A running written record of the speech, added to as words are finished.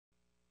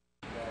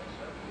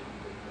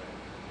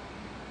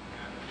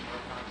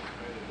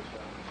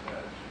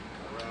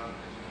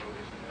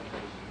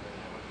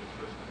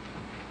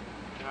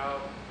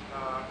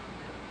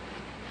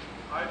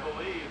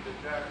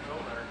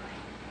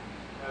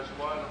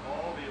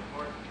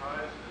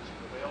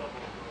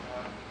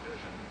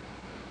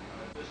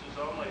is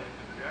only a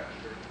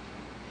conjecture,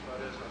 but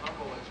as a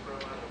humble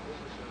experimental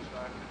physicist,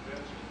 I'm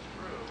convinced it's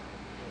true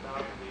without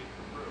the need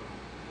for proof.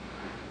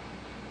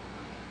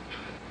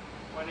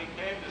 When he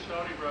came to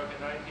Stony Brook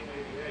in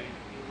 1988,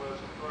 he was,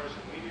 of course,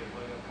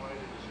 immediately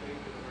appointed a State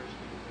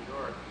University of New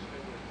York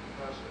distinguished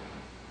professor.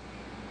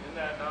 In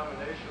that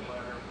nomination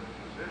letter for the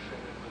position,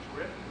 it was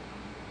written,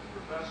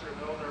 Professor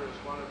Milnor is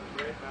one of the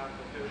great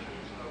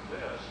mathematicians of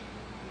this,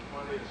 the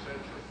 20th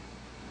century.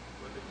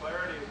 With the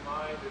clarity of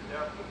mind and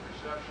depth of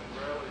perception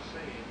rarely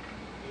seen,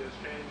 he has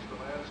changed the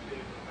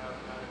landscape of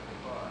mathematical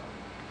thought.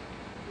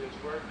 He has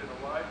worked in a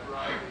wide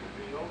variety of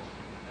fields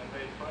and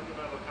made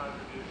fundamental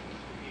contributions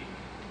to each.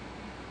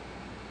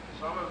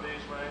 Some of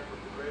these rank with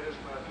the greatest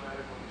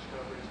mathematical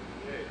discoveries of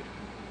the age.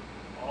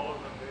 All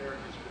of them bear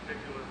his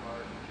particular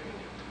mark of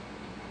genius.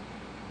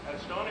 At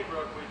Stony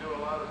Brook, we do a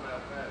lot of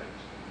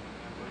mathematics,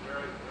 and we're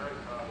very, very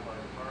proud of our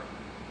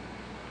department.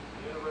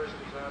 The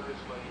university is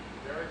obviously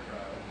very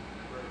proud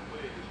and very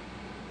pleased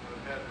to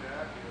have had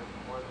Jack here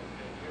for more than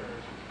 10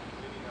 years,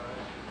 leading our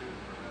Institute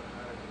for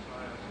Mathematical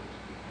Sciences.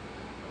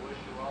 I wish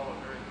you all a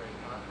very great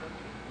conference.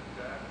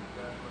 Jack,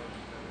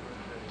 congratulations on your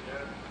birthday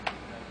again,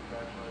 and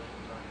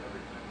congratulations on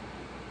everything.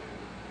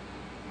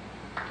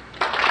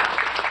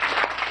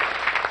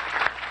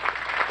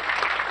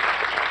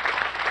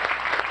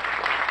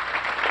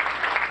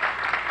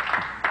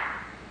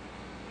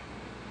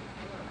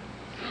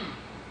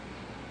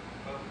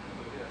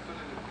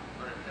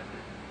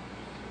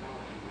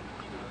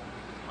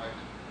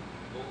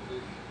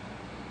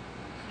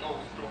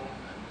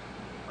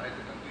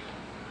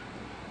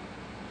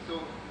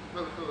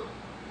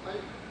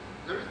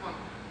 There is one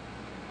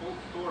old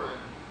story,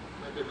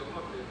 maybe I will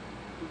not be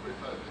too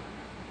precise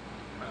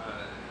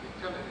in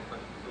telling it,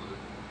 but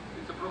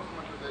it's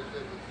approximately like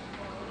this.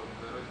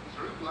 There are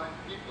three blind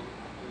people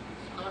who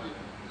study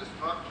the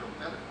structure of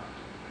elephant,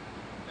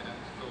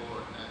 and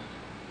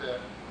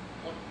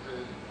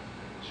they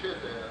share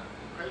their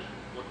impression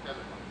of what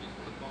elephant is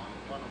all about.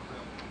 One of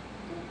them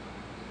pulled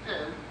the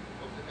tail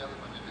of the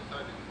elephant and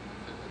decided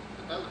that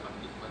the elephant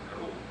is like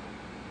a rope,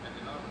 and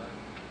another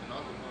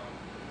one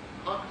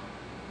cut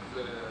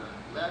the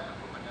leg of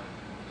an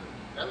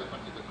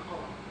elephant in the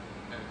column,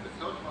 and the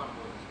third one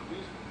was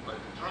squeezed by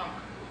the trunk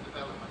of the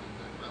elephant.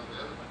 Well, the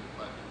elephant is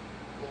like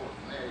a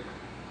snake,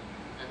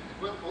 and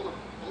well,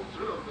 all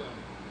three of them,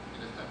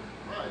 in a sense,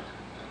 right,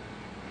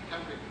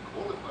 can be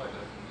qualified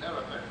as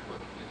narrow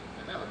experts in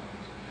an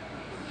elephant.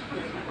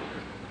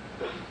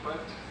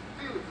 But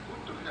still, it's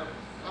good to have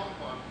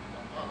someone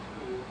on us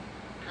who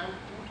can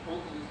put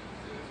all these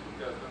things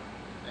together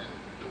and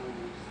to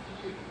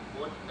see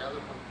what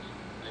elephant is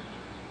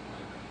actually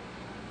like.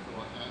 So,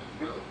 and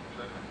well,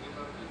 Jack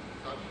Milnor is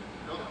such a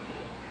person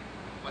for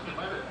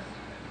mathematics.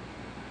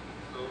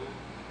 So,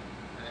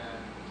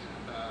 and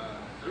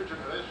 3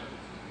 generations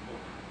of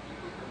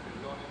people have been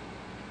learning.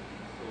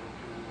 So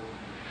to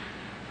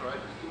try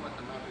to see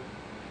mathematics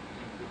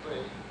in the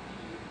way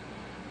he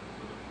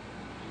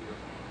was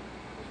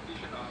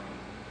teaching us,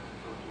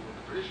 so to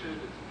appreciate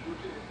its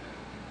beauty and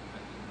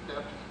its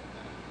depth,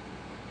 and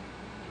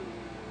to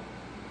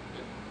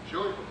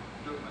enjoy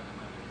doing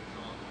mathematics. So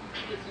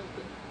I think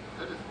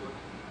that is what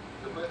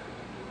the best we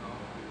can do now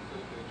to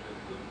celebrate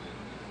Jack's birthday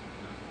is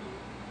just to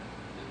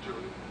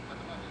enjoy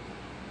mathematics.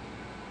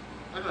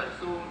 Alright,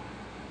 so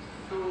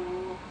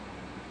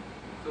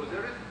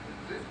there is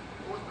this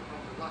poster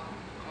from the last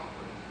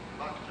conference,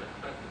 last Jack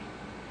birthday,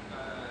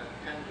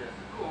 10 years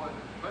ago, and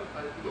when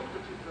I looked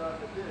at it the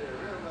other day, I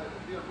realized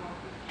that we are going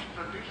to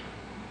tradition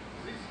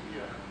this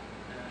year,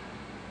 and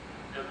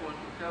we are going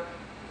to have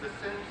the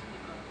same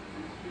speaker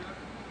this year,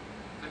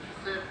 the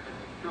same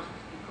first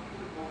speaker who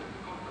will open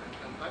the conference,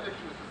 and I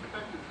actually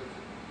suspected that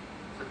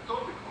the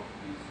topic of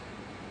this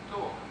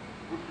talk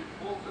would be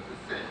also the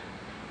same,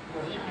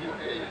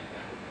 CPA.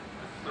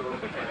 So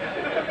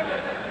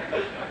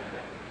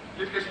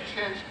it has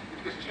changed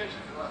in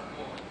the last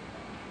moment.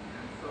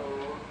 And so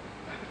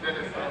that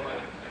is how I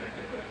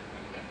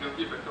will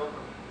give a talk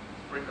on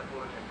spring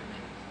topology and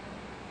functions.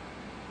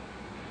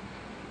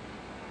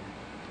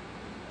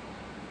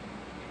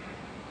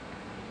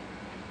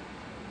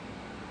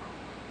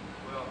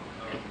 Well,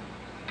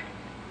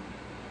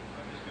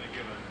 I'm just going to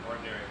give an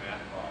ordinary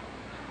math talk.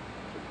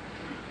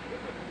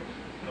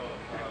 So,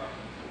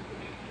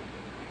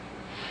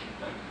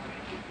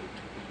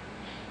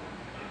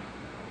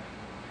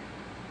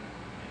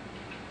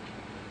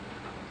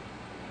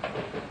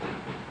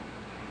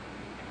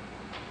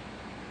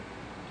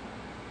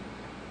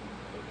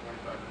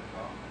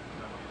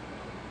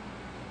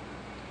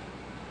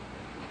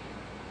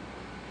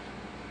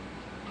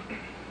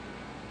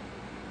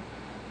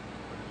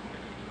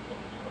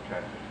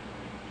 Okay.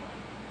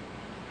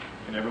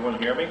 Can everyone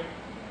hear me?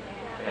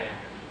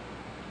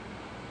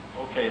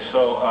 Okay,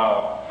 so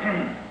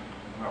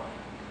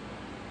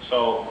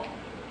so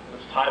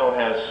this title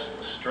has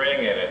a string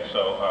in it, so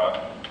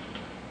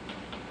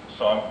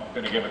I'm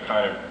going to give a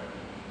kind of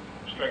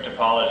string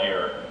topology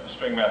or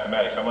string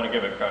mathematics. I'm going to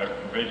give a kind of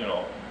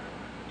provisional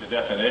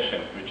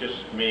definition, which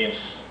just means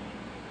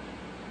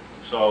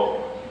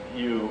so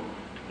you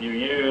you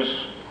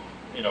use,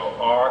 you know,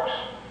 arcs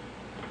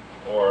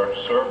or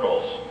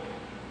circles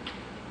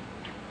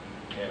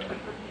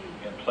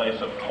in place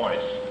of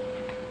points.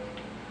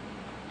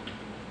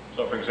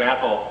 So, for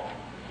example,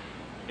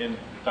 in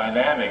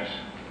dynamics,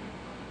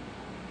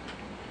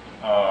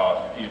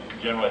 you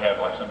generally have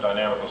like some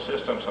dynamical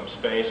system, some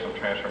space, some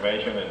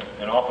transformation,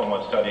 and often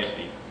one studies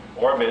the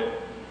orbit.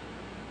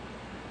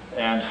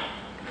 And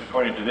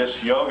according to this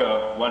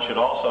yoga, one should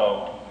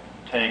also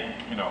take,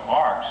 you know,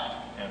 arcs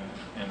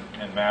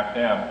and map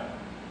them,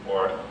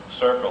 or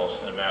circles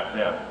and map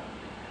them.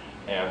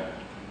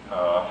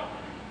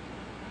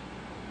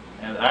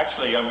 And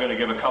actually, I'm going to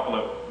give a couple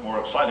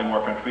of slightly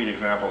more concrete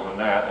examples than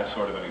that as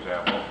sort of an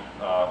example.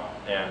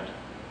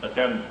 But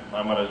then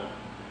I'm going to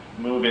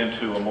move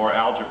into a more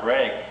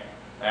algebraic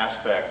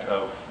aspect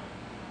of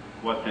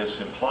what this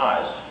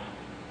implies.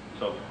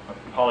 So I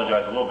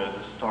apologize a little bit.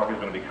 This talk is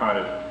going to be kind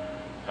of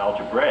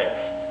algebraic.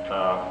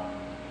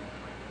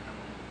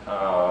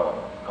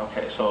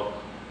 Okay, so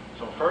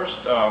first,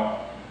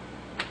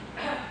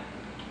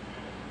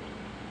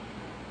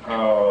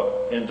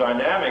 in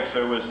dynamics,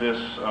 there was this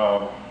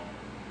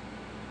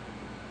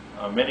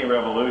mini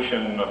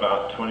revolution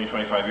about 20,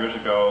 25 years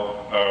ago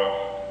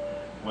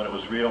when it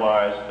was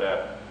realized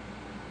that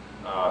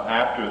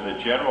after the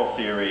general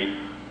theory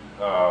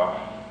of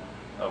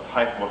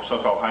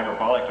so-called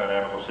hyperbolic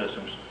dynamical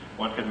systems,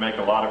 one could make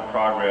a lot of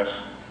progress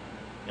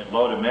in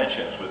low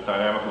dimensions with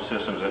dynamical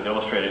systems that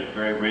illustrated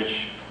very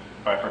rich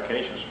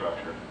bifurcation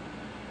structure.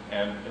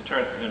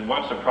 And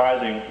one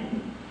surprisingly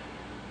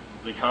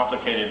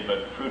complicated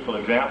but fruitful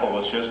example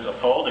was just a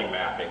folding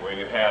mapping, where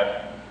you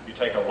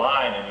take a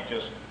line and you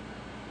just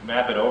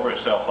map it over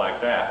itself like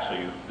that. So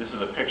this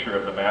is a picture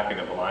of the mapping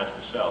of the lines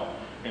itself.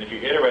 And if you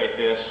iterate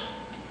this,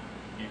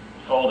 you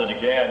fold it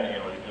again, you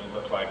know, it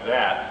looks like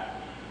that,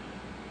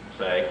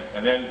 say,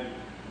 and then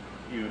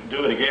you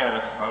do it again.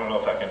 I don't know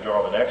if I can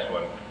draw the next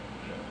one.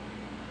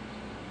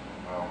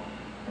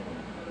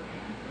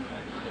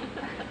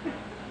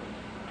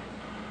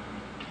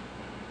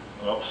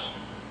 Oops.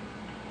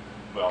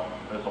 Well,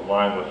 there's a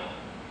line with,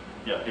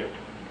 yeah, here.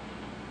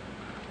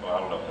 Well, I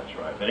don't know if that's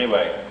right. But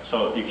anyway,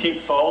 so you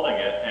keep folding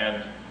it,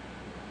 and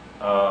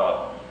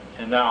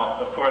now,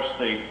 of course,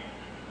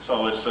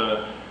 so it's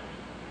the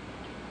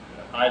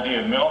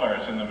idea of Milnor.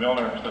 It's in the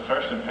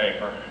Thurston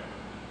paper,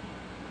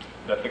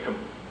 that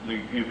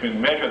you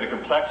can measure the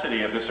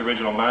complexity of this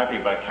original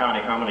mapping by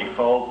counting how many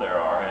folds there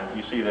are, and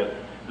you see that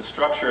the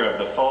structure of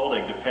the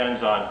folding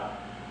depends on,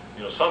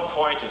 you know, some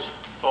point is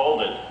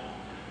folded.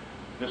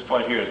 This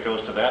point here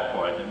goes to that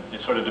point, and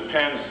it sort of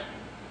depends,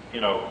 you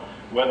know,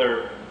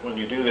 whether when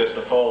you do this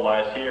the fold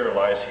lies here or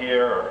lies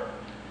here, or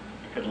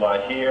it could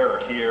lie here or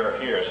here or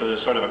here. So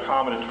there's sort of a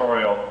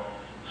combinatorial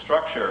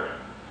structure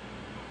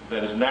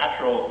that is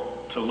natural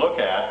to look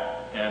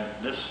at, and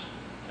this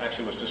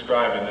actually was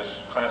described in this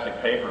classic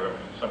paper of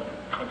some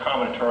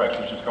combinatorics,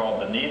 which is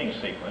called the kneading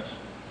sequence.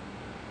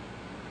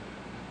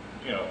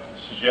 You know,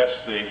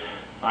 suggests the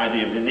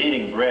idea of the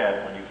kneading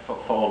bread when you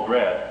fold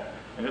bread.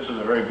 And this is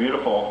a very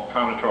beautiful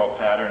combinatorial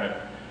pattern, and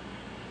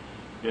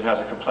it has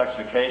a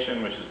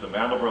complexification, which is the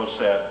Mandelbrot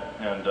set,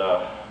 and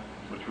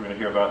which we're going to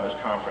hear about in this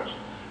conference.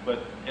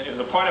 But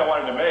the point I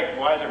wanted to make,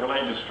 why is it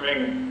related to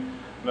string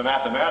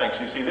mathematics?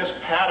 You see, this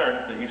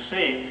pattern that you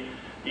see,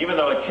 even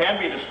though it can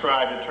be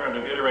described in terms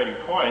of iterating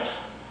points,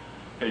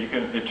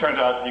 it turns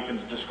out you can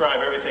describe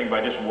everything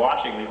by just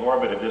watching the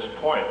orbit of this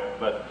point.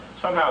 But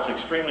somehow it's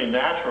extremely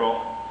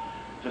natural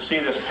to see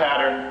this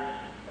pattern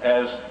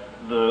as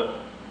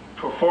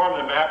perform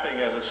the mapping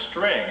as a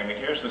string. I mean,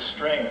 here's the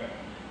string,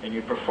 and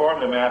you perform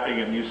the mapping,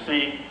 and you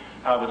see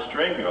how the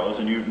string goes,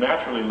 and you've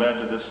naturally led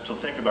to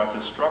think about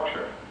this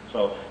structure.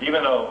 So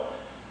even though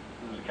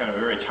this is kind of a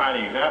very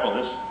tiny example,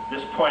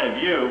 this point of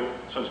view,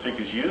 so to speak,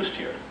 is used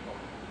here,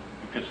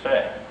 you could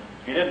say.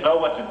 If you didn't know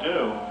what to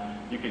do,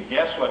 you could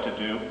guess what to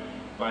do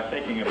by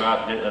thinking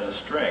about it as a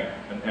string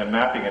and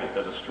mapping it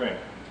as a string.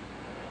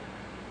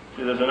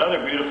 See, there's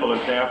another beautiful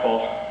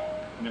example.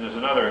 I mean, there's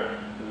another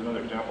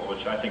example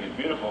which I think is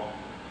beautiful.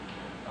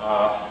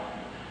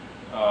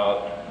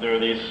 There are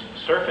these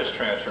surface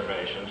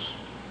transformations.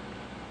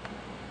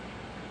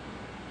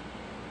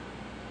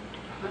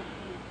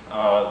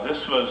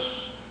 This was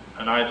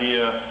an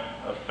idea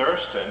of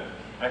Thurston.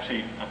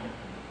 Actually,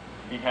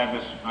 he had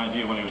this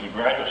idea when he was a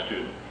graduate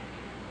student.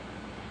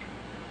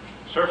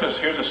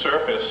 Here's a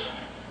surface,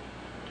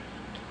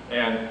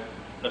 and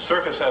the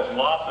surface has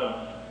lots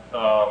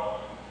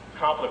of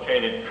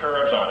complicated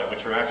curves on it,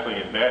 which are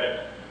actually embedded.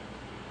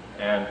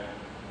 And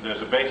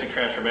there's a basic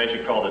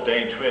transformation called the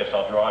Dane twist.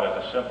 I'll draw it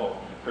as a simple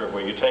curve,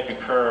 where you take a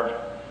curve,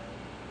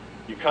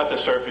 you cut the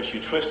surface,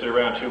 you twist it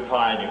around 2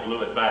 pi, and you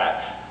glue it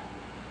back.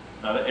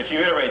 Now, if you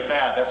iterate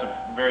that, that's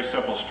a very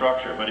simple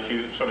structure. But if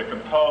you sort of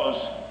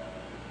compose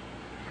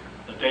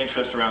the Dane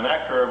twist around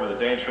that curve with a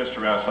Dane twist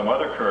around some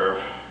other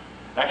curve,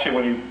 actually,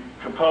 when you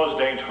compose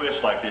Dane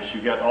twists like this,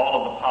 you get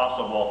all of the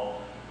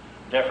possible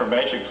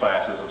deformation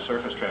classes of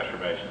surface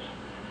transformations.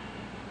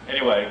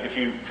 Anyway, if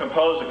you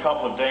compose a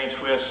couple of Dane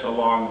twists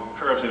along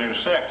curves that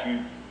intersect,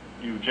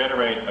 you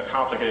generate a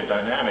complicated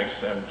dynamics,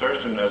 and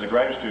Thurston, as a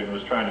graduate student,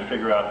 was trying to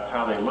figure out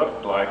how they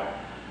looked like,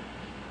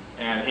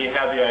 and he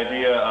had the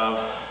idea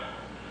of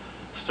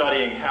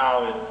studying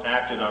how it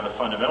acted on the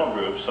fundamental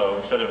group,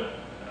 so instead of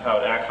how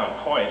it acts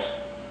on points.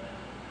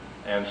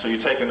 And so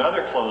you take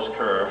another closed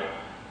curve,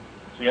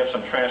 so you have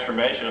some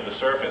transformation of the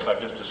surface.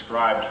 I've just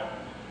described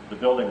the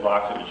building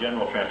blocks of a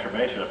general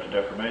transformation up to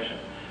deformation.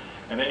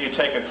 And then you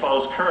take a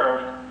closed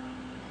curve,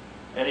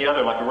 any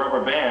other, like a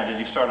rubber band,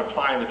 and you start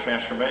applying the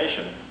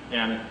transformation.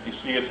 And you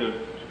see if the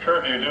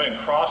curve you're doing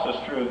crosses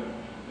through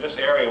this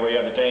area where you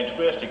have the Dane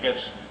twist, it gets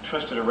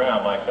twisted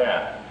around like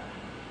that.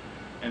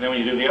 And then when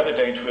you do the other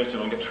Dane twist,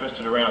 it'll get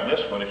twisted around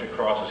this one if it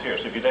crosses here.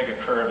 So if you take a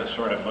curve that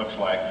sort of looks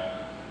like,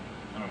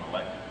 I don't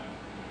know,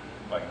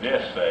 like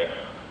this, say,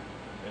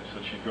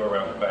 it should go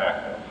around the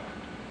back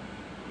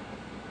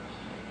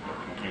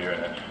here,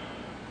 and then,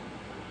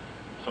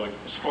 so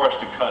it's forced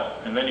to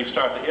cut. And then you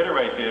start to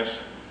iterate this.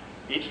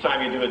 Each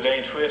time you do a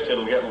Dane twist,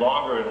 it'll get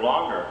longer and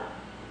longer.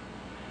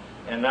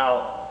 And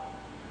now,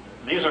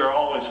 these are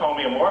always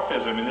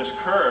homeomorphism, and this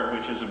curve,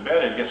 which is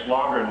embedded, gets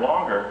longer and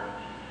longer.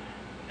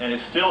 And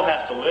it still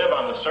has to live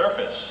on the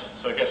surface,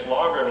 so it gets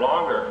longer and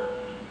longer,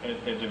 and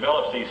it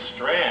develops these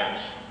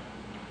strands.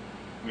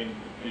 I mean,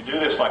 you do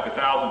this like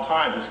 1,000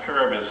 times, this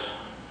curve is,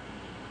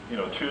 2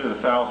 to the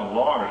 1,000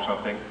 long or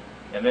something,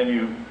 and then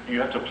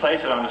you have to place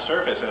it on the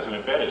surface as an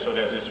embedded, so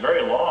it's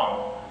very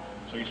long.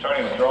 So you're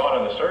starting to draw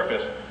it on the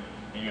surface,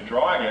 and you're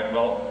drawing it.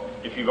 Well,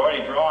 if you've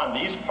already drawn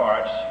these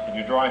parts, and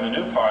you're drawing the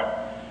new part,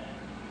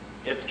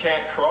 it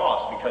can't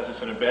cross because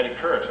it's an embedded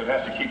curve, so it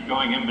has to keep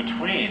going in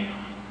between.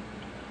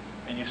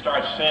 And you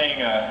start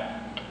seeing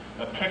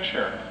a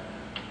picture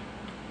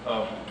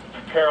of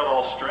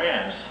parallel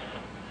strands.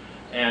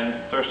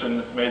 And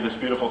Thurston made this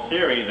beautiful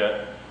theory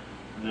that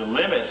the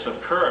limits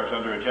of curves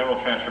under a general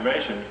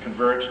transformation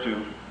converge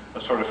to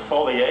a sort of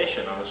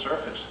foliation on the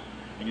surface.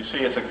 And you see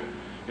it's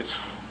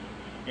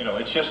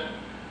just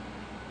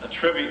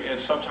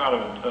it's some kind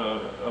of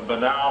a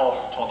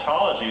banal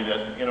tautology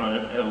that,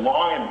 a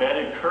long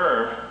embedded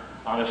curve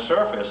on a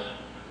surface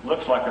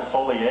looks like a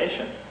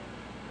foliation.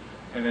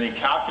 And then he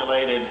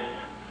calculated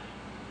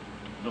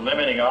the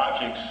limiting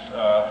objects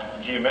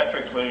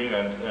geometrically,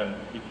 and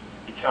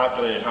he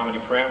calculated how many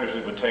parameters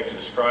it would take to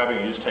describe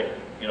it. You just take,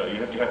 you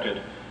have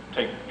to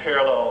take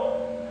parallel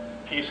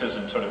pieces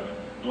and sort of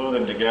glue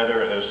them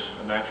together as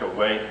a natural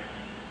weight.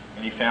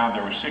 And he found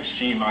there were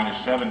 6g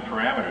minus 7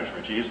 parameters,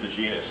 where g is the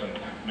genus and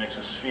makes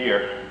a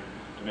sphere,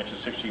 dimension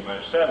 6g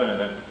minus 7, and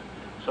then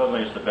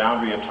suddenly it's the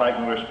boundary of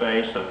Teichmüller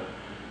space, and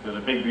there's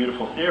a big,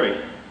 beautiful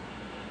theory.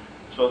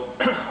 So,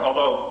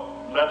 although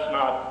that's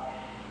not,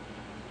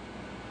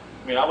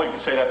 I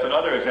would say that's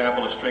another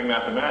example of string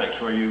mathematics,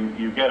 where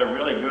you get a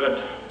really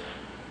good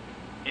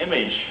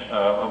image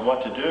of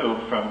what to do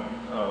from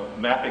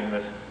mapping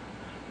the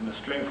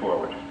string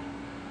forward.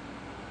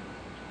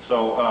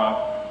 So,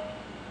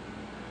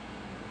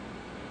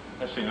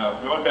 let's see,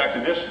 now going back to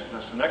this,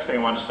 the next thing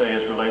I want to say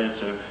is related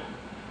to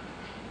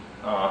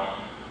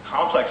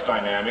complex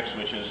dynamics,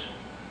 which is,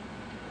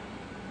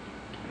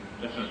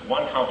 this is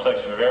one complex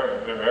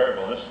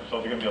variable. So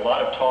there's going to be a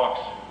lot of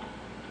talks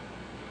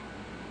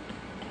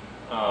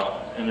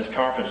in this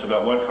conference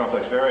about one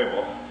complex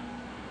variable.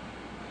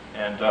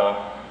 And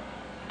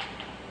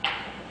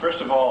first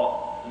of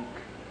all,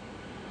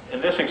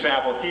 in this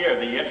example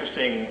here,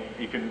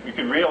 you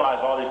can realize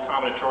all these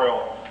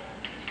combinatorial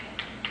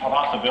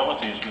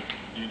possibilities.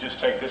 You just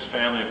take this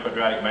family of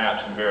quadratic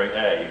maps and vary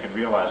A. You can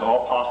realize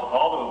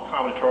all the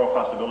combinatorial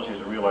possibilities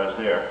are realized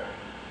there.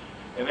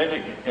 And then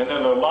there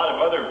are a lot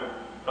of other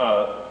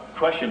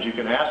questions you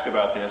can ask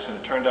about this, and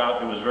it turned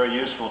out it was very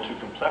useful to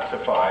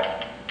complexify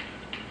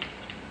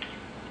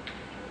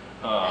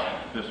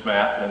this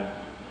map. And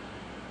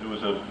there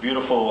was a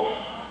beautiful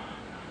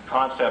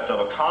concept of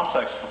a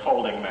complex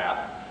folding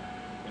map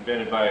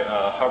invented by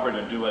Hubbard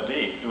and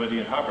Douady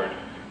and Hubbard,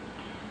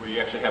 where you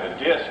actually have a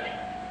disk,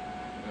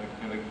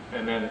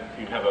 and then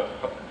you have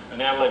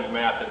an analytic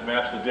map that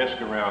maps the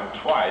disk around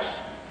twice.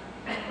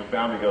 The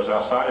boundary goes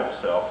outside of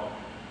itself.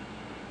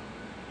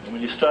 And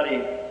when you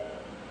study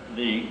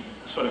the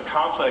sort of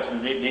complex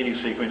needing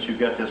sequence, you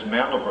get this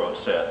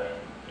Mandelbrot set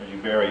as you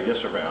vary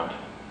this around.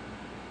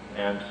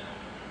 And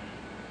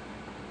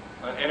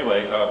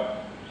anyway,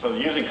 so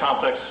using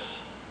complex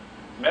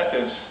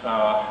methods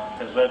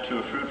has led to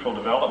a fruitful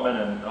development,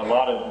 and a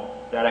lot of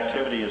that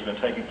activity has been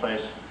taking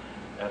place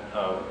at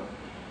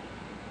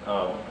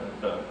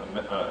the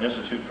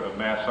Institute for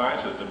Math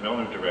Sciences that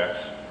Milnor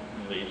directs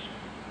and leads.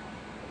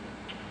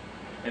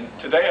 And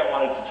today I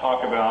wanted to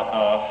talk about,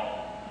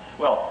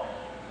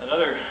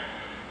 another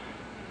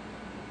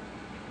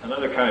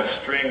kind of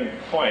string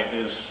point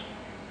is,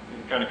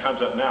 it kind of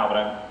comes up now, but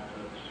I'm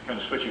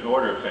kind of switching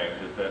order of things,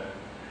 is that,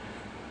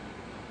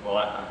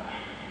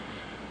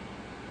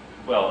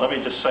 let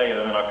me just say it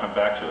and then I'll come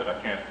back to it. I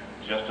can't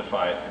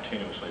justify it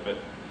continuously, but,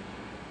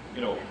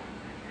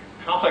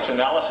 complex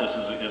analysis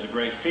is a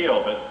great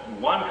field, but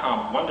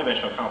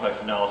one-dimensional complex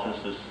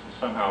analysis is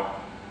somehow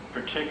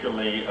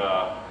particularly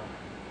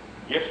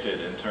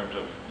gifted in terms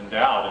of,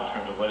 endowed in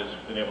terms of what it's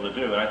been able to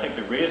do. And I think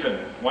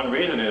one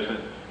reason is that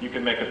you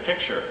can make a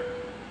picture.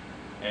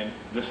 And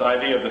this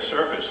idea of the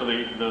surface, so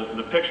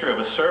the picture of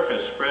a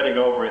surface spreading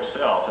over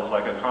itself is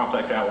like a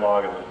complex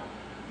analog of a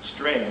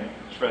string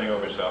spreading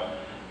over itself.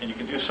 And you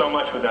can do so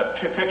much with that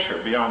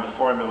picture beyond the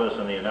formulas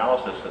and the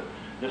analysis that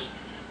this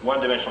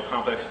one-dimensional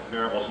complex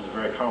variables is a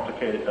very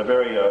complicated, a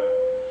very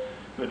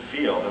good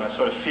field. And I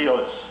sort of feel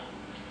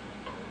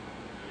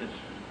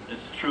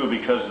it's true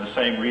because of the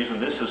same reason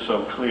this is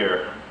so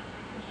clear.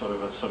 It's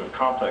sort of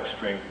complex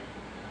string.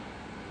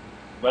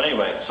 But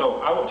anyway,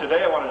 so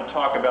today I wanted to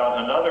talk about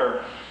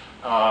another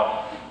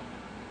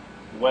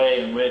way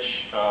in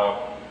which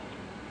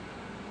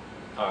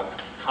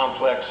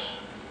complex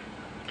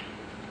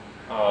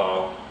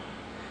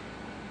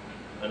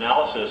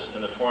analysis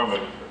in the form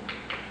of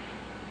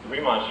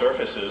Riemann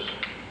surfaces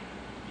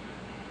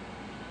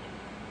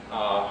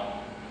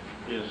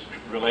is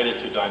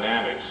related to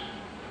dynamics.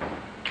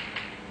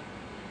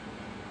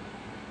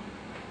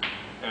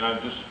 And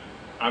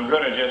I'm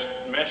going to just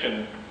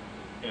mention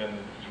in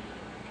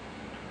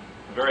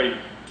very,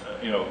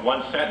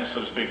 one sentence,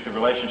 so to speak, the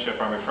relationship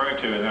I'm referring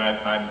to, and then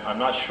I'm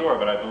not sure,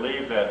 but I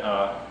believe that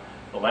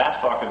the last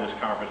talk of this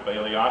conference by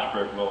Eli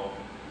Ashberg will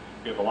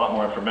give a lot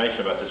more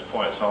information about this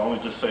point, so I'll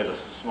only just say the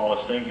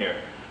smallest thing here.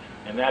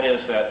 And that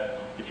is that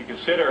if you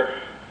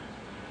consider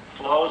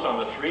flows on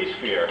the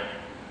three-sphere,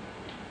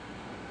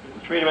 the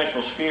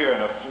three-dimensional sphere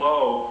and a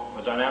flow,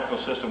 a dynamical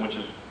system which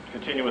is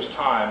continuous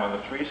time on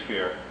the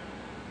three-sphere,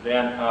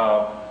 then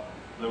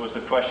there was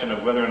the question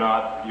of whether or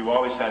not you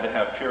always had to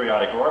have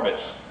periodic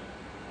orbits.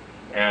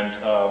 And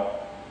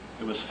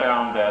it was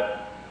found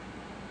that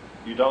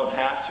you don't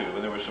have to,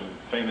 and there were some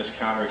famous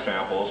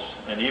counterexamples,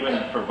 and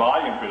even for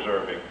volume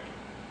preserving,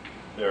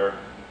 there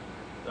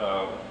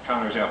are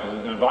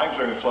counterexamples. And volume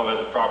preserving flow has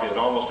a property that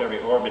almost every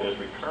orbit is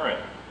recurrent,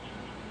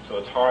 so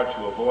it's hard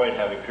to avoid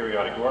having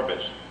periodic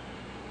orbits.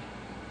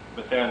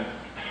 But then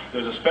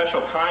there's a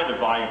special kind of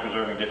volume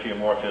preserving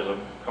diffeomorphism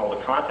called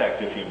the contact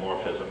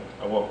diffeomorphism.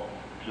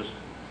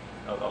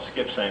 I'll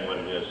skip saying what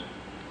it is.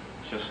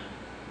 It's just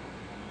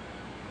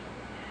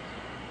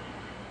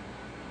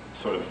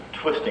sort of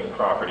twisting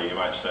property, you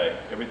might say.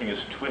 Everything is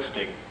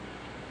twisting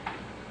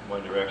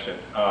one direction.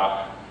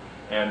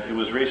 And it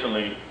was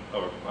recently,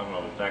 or I don't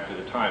know exactly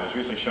the time, it was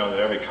recently shown that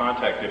every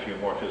contact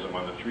diffeomorphism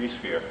on the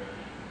three-sphere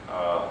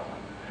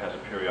has a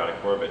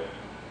periodic orbit.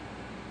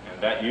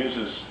 And that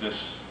uses this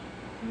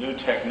new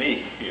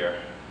technique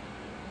here.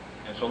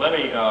 And so let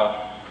me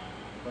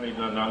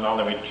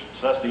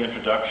so that's the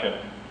introduction.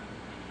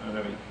 And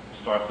let me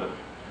start the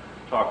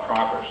talk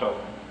proper. So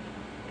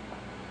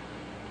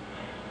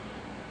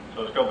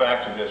let's go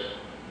back to this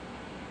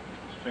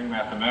string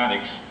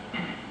mathematics.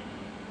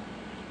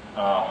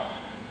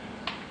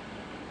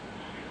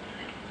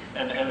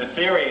 And the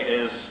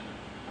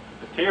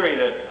theory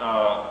that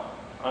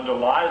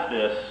underlies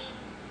this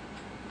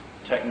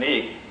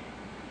technique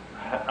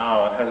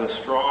has a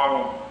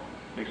strong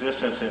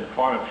existence in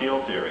quantum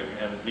field theory.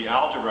 And the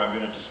algebra I'm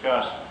going to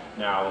discuss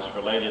now is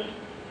related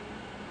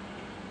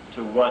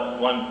to what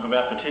a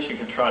mathematician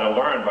can try to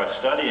learn by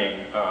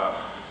studying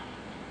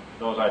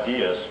those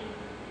ideas.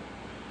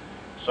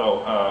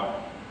 So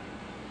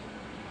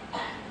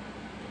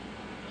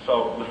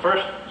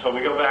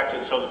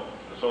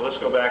let's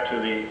go back to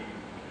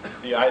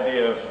the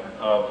idea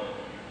of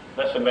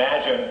let's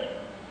imagine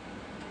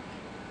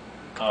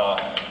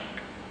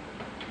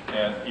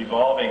an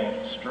evolving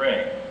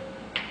string.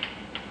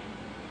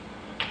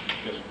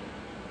 Just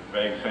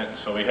vague sentence.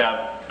 So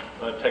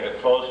let's take a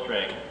closed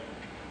string.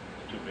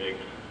 Too big.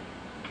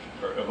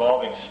 For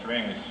evolving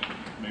strings,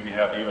 maybe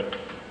have even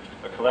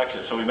a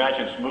collection. So we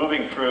imagine it's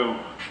moving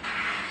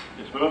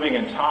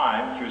in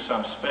time through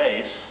some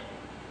space.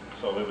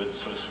 So we would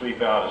sort of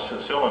sweep out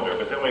a cylinder,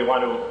 but then we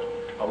want to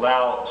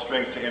allow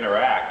strings to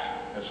interact.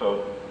 And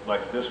so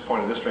like this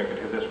point of this string can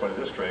hit this point of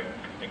this string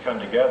and come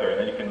together, and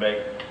then you can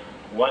make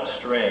one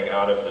string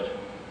out of the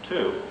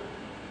two.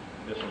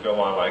 This will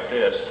go on like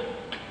this.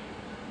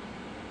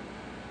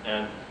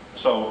 And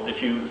so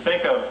if you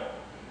think of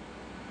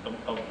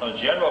a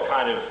general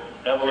kind of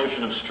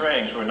evolution of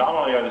strings, where not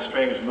only are the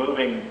strings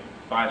moving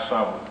by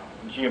some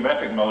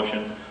geometric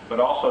motion, but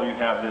also you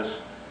have this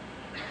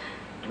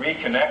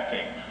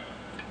reconnecting.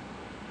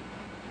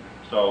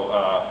 So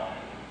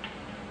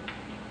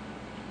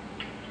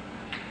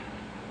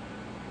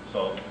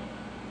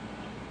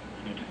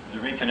the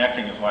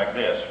reconnecting is like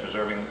this,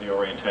 preserving the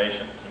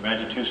orientation.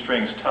 Imagine two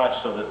strings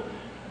touch so that,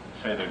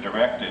 say, they're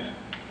directed,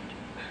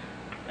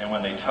 and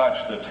when they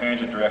touch, the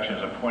tangent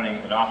directions are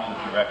pointing in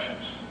opposite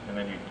directions, and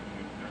then you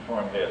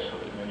perform this, so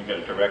that then you get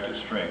a directed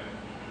string.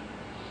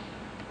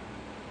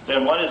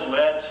 Then one is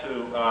led to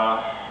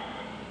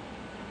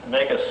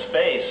make a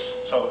space.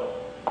 So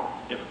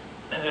if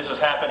this is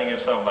happening in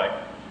some like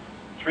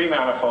 3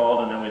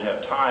 manifold, and then we'd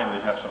have time,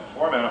 we'd have some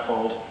 4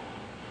 manifold,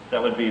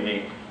 that would be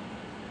the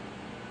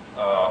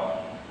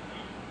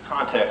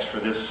context for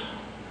this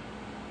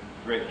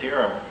great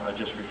theorem I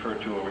just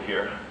referred to over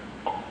here.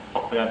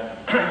 Then,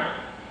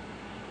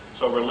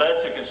 so we're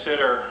led to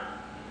consider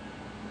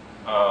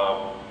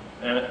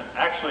And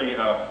actually,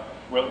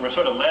 we're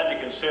sort of led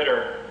to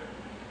consider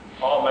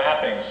all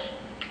mappings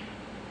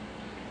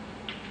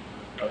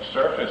of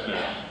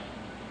surfaces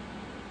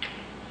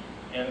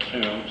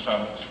into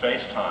some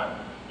space-time.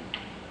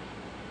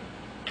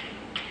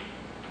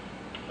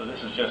 So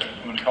this is just,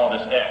 I'm going to call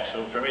this X.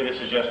 So for me, this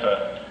is just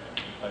a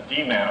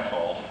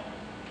D-manifold.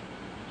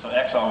 So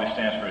X always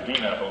stands for a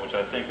D-manifold, which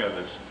I think of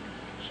as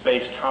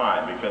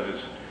space-time,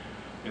 because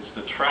it's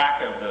the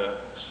track of the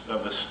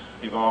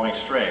evolving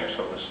string.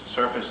 So the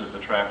surface is the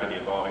track of the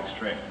evolving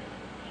string.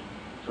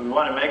 So we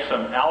want to make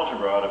some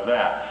algebra out of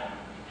that,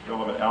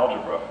 relevant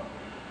algebra.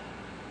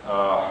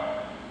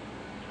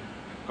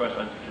 Of course,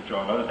 I could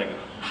draw another thing.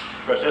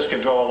 Of course, this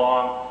can go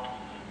along,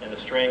 and the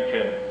string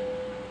can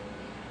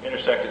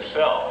intersect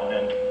itself and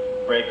then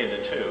break into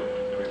two,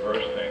 the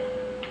reverse thing.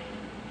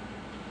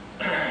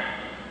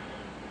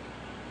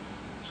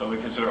 So we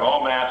consider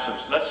all maps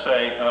of, let's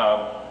say,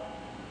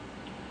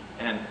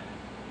 and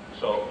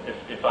so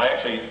if I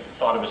actually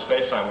thought of a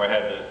space-time where I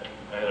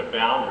had a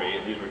boundary,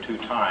 and these were two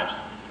times,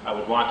 I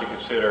would want to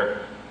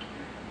consider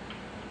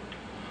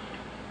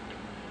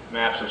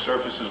maps of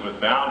surfaces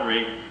with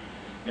boundary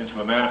into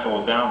a manifold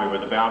with boundary where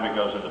the boundary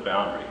goes in the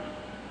boundary.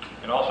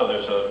 And also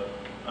there's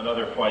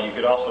another point, you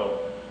could also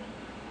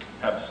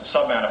have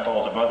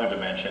submanifolds of other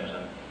dimensions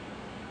and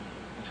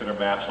consider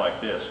maps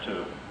like this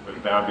too,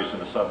 with boundaries in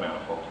the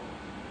submanifold.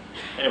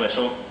 Anyway,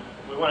 so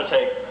we want to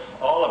take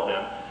all of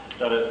them.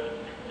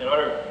 In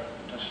order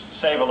to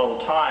save a little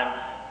time,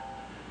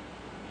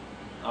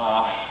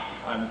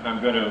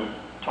 I'm going to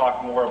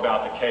talk more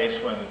about the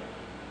case when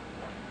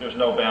there's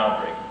no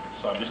boundary.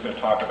 So I'm just going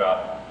to talk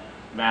about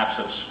maps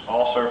of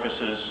all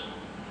surfaces,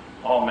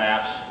 all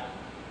maps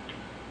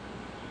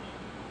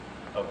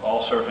of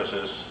all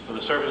surfaces. So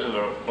the surfaces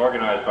are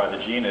organized by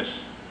the genus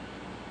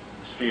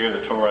sphere,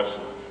 the torus,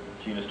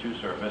 genus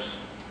 2 surface,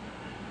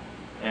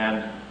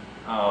 and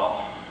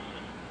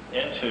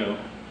into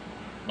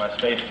my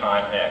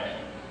space-time X.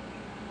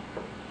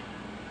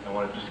 I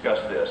want to discuss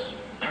this.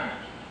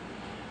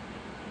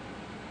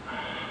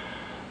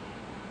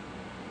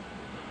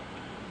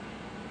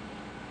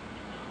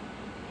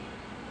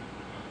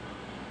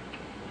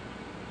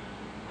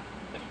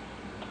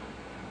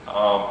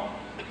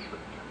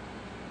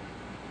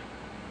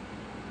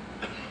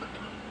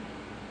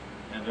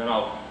 And then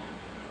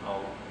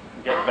I'll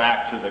get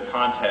back to the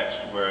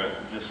context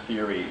where this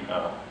theory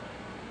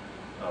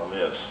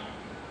lives.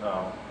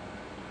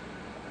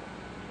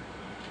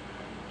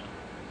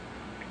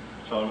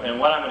 And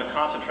what I'm going to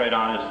concentrate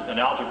on is an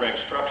algebraic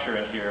structure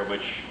in here,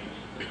 which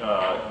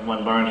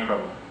one learns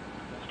from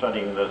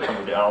studying some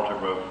of the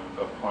algebra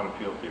of quantum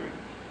field theory.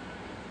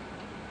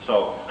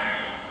 So,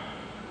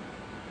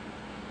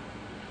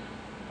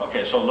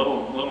 okay, so a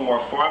little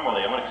more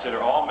formally, I'm going to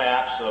consider all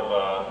maps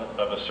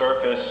of a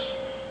surface,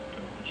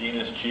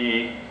 genus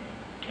G,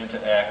 into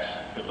X,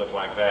 could look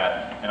like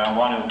that. And I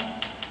want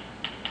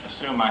to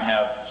assume I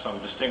have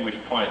some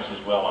distinguished points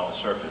as well on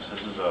the surface.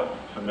 This is a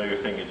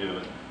familiar thing to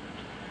do.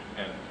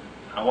 And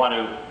I want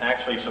to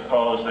actually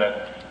suppose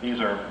that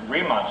these are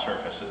Riemann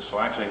surfaces, so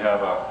I actually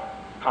have a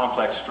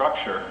complex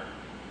structure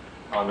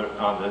on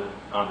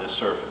this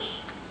surface.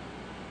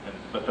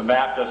 But the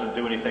map doesn't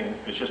do anything,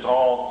 it's just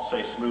all,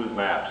 say, smooth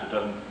maps. It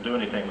doesn't do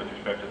anything with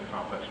respect to the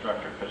complex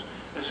structure, because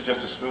this is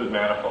just a smooth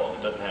manifold.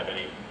 It doesn't have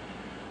any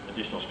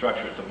additional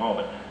structure at the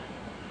moment.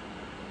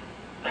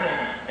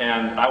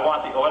 And I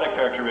want the order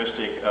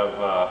characteristic of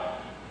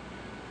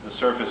the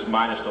surface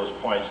minus those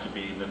points to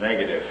be the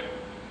negative.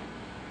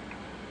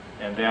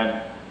 And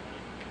then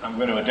I'm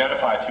going to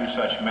identify two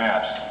such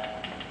maps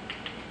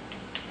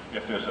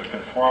if there's a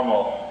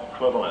conformal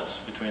equivalence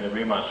between the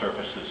Riemann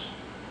surfaces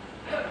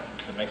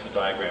that makes the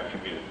diagram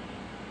commute.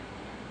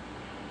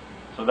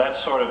 So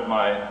that's sort of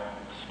my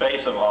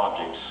space of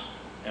objects.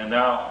 And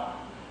now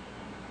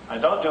I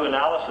don't do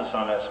analysis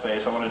on that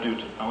space. I want to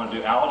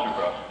do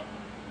algebra.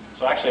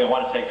 So actually I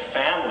want to take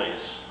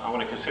families. I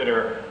want to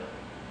consider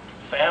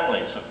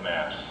families of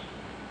maps.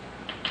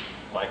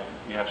 Like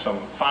you have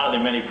some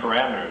finitely many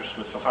parameters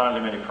with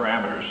finitely many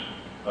parameters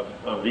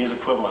of these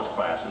equivalence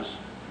classes.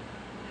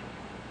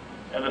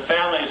 And the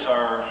families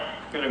are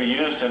going to be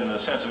used in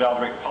the sense of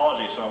algebraic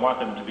topology, so I want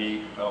them to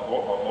be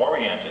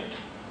oriented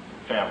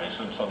families.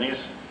 And so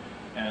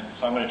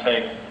I'm going to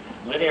take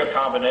linear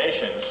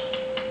combinations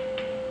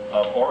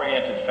of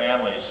oriented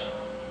families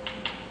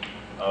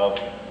of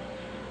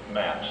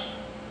maps.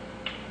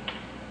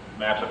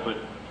 Maps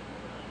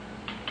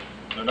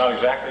they're not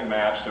exactly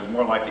maps, they're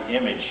more like the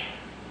image,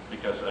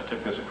 because I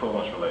took this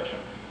equivalence relation.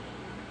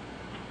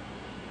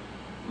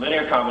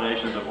 Linear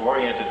combinations of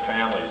oriented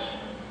families.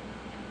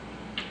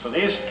 So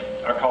these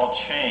are called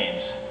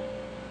chains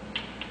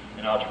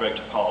in algebraic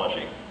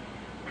topology.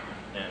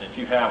 And if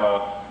you have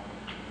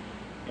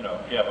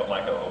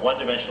like a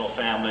one-dimensional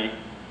family,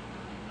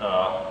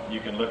 you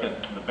can look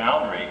at the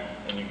boundary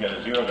and you get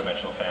a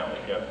zero-dimensional family.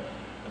 If you have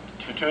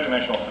a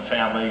two-dimensional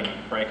family and you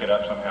break it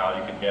up somehow,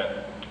 you can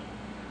get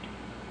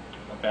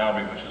a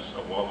boundary which is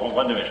a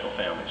one-dimensional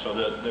family. So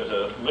there's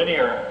a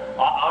linear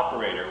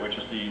operator, which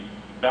is the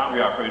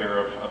boundary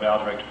operator of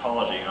algebraic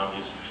topology on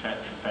these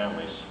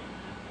families.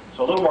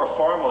 So a little more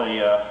formally,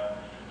 a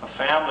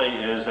family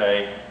is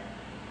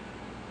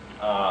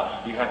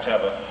you have to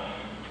have a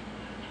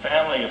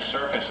family of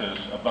surfaces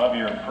above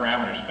your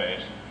parameter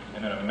space,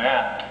 and then a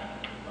map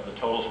of the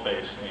total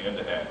space A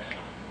into X.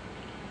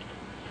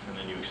 And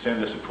then you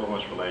extend this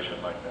equivalence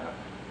relation like that.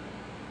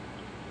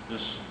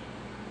 This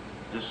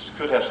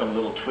could have some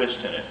little twist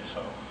in it,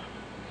 so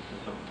this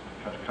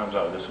kind of comes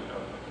out of this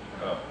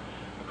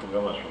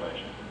equivalence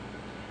relation.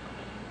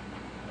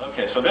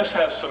 Okay, so this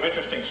has some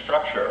interesting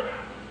structure,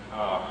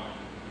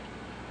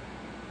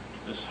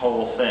 this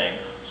whole thing.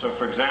 So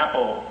for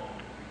example,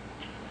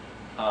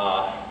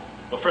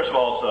 well, first of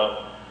all,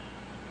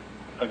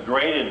 it's a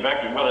graded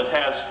vector. Well, it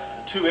has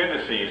two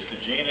indices, the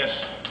genus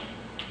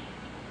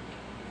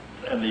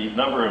and the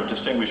number of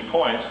distinguished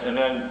points, and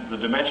then the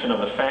dimension of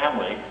the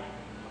family.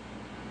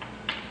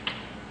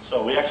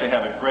 So we actually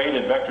have a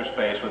graded vector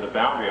space with a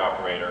boundary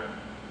operator.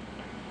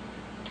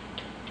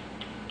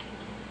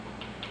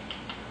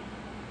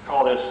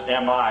 Call this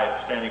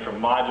MI, standing for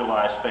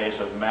moduli space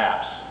of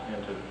maps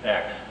into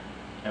X.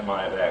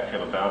 MI of X, you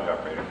have a boundary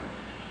operator.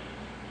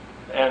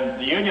 And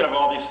the union of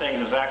all these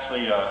things is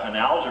actually an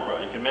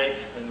algebra. You can make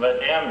and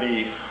let M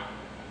be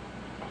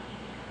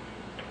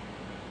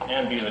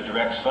the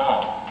direct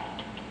sum.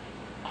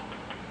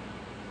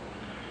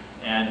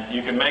 And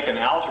you can make an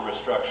algebra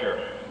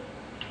structure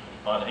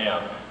on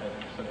M.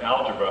 It's an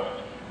algebra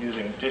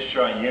using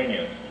disjoint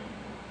union.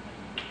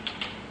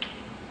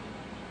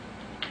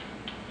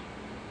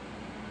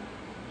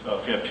 So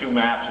if you have two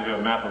maps, if you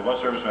have a map of one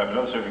surface map and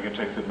another surface, you can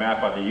take the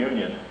map on the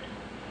union,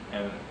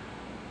 and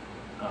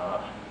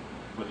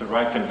with the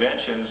right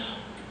conventions,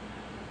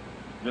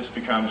 this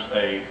becomes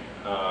a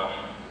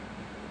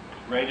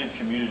graded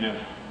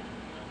commutative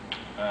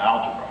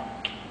algebra.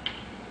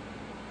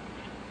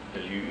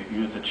 Because you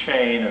use the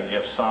chain and you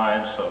have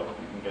signs, so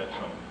you can get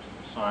some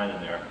sign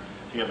in there.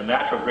 So you have a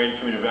natural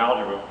graded commutative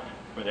algebra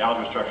where the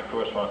algebra structure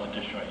corresponds to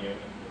disjoint union.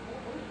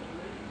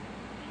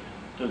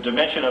 The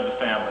dimension of the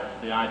family,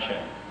 the I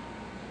chain.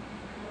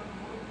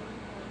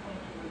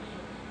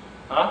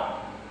 Huh?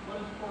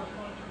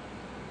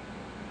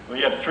 Well,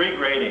 you have three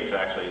gradings,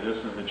 actually. This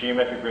is the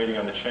geometric grading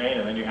on the chain,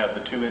 and then you have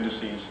the two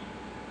indices,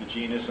 the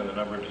genus and the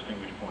number of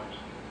distinguished points.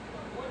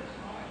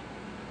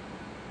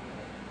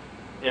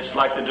 It's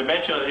like the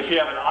dimension, if you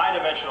have an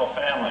I-dimensional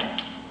family.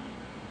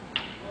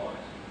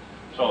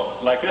 So,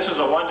 like this is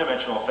a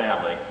one-dimensional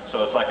family.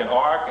 So it's like an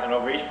arc, and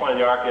over each point of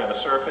the arc you have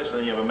a surface, and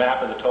then you have a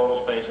map of the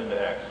total space into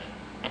X.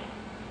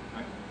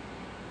 Right?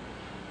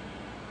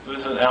 So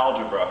this is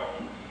algebra.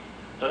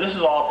 So this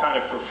is all kind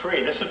of for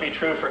free. This would be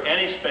true for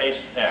any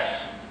space X.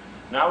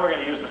 Now we're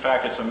going to use the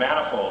fact it's a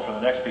manifold for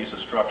the next piece of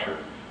structure.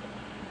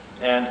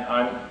 And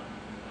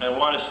I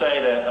want to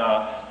say that,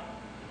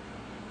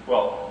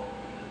 well,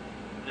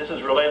 this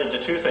is related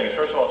to two things.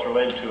 First of all, it's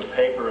related to a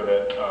paper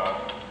that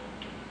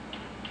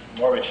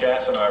Morbid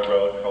Chas and I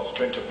wrote called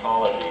String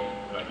Topology,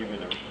 and I'll give you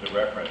the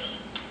reference.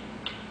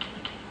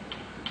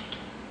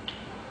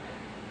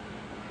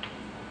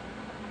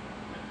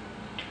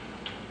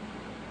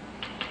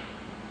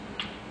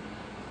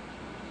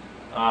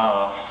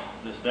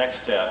 This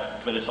next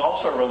step, but it's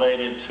also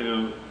related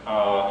to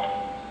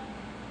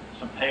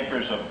some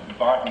papers of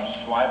Barton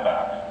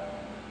Zweibach,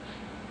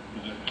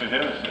 who's a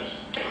physicist.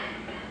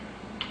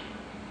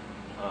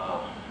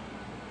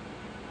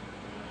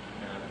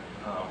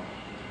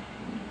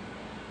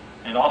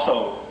 And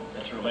also,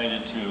 it's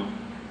related to,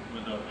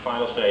 with the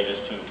final stages,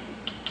 to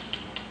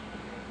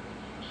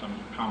some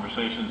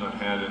conversations I've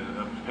had in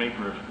a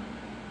paper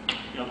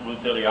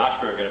with Billy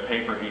Oshberg, in a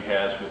paper he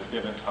has with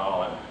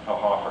Gibbons-Hall and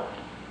Hofer.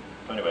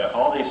 So anyway,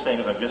 all these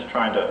things I'm just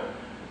trying to,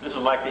 this is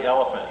like the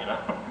elephant, you know,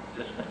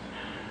 just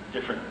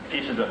different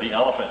pieces of the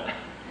elephant,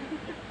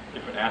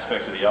 different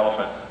aspects of the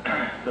elephant.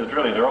 So it's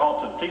really, they're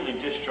all completely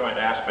disjoint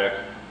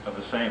aspects of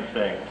the same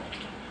thing.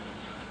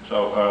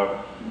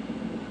 So,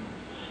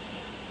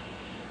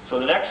 so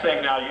the next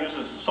thing now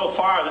uses, so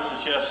far this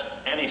is just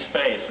any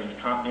space, and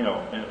you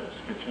know, it's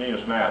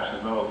continuous maps.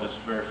 There's no, this is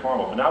very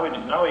formal. But now we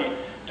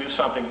do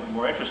something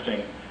more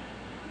interesting.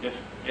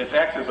 If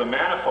X is a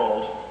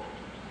manifold,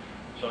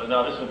 so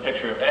now this is a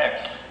picture of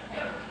X.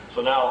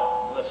 So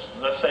now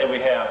let's say we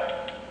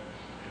have,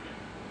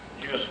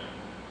 here's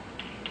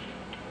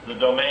the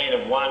domain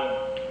of one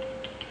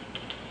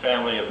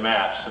family of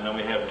maps, and then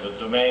we have the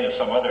domain of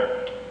some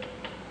other.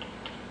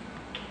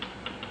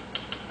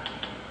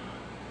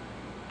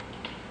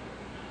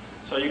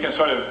 So you can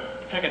sort of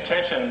pick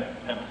attention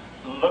and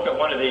look at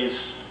one of these,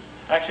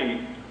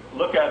 actually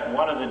look at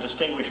one of the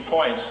distinguished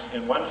points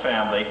in one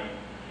family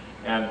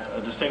and a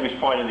distinguished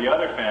point in the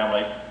other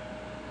family.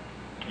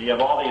 You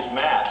have all these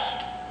maps.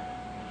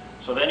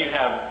 So then you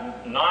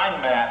have 9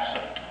 maps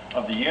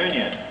of the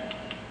union.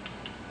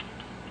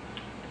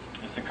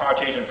 It's the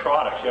Cartesian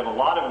products. You have a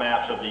lot of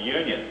maps of the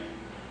union.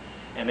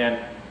 And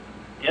then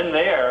in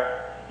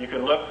there, you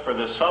can look for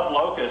the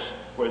sublocus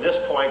where this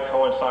point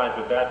coincides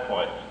with that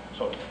point.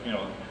 So, you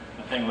know,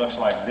 the thing looks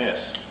like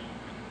this.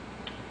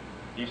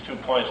 These 2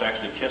 points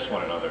actually kiss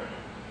one another.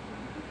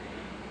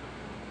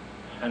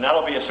 and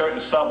that'll be a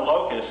certain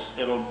sublocus.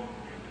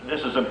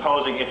 This is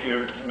imposing, if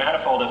your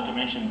manifold has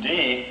dimension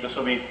d, this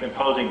will be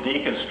imposing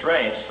d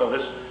constraints. So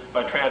this,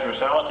 by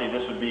transversality,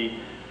 this would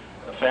be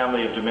a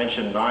family of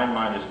dimension 9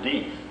 minus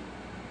d.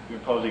 You're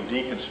imposing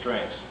d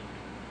constraints.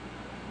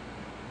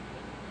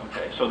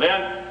 Okay, so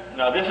then,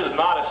 now this is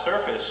not a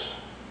surface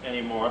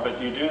anymore, but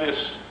you do this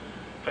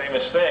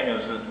famous thing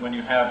is that when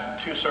you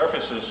have two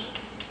surfaces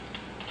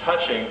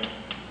touching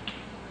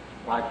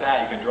like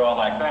that, you can draw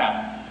like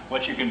that.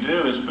 What you can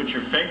do is put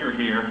your finger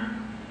here,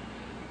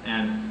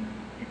 and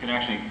you can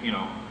actually,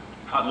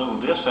 cut little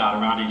discs out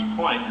around each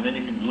point, and then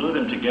you can glue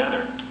them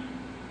together.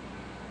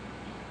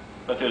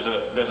 But there's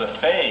a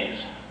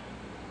phase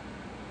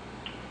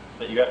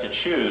that you have to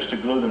choose to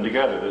glue them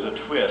together. There's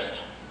a twist,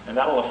 and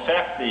that'll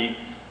affect the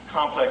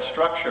complex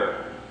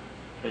structure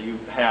that you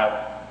have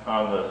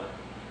on the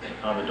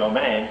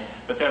domain.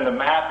 But then the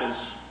map is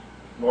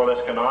more or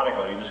less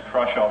canonical. You just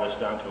crush all this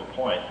down to a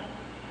point.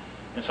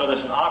 And so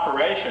there's an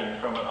operation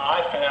from an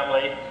I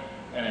family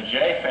and a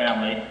J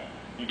family.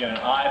 You get an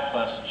I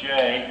plus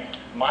J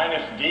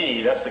minus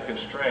D, that's the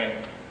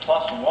constraint,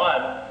 plus 1,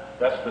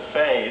 that's the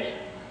phase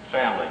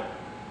family.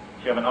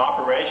 So you have an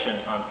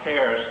operation on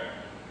pairs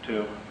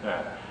to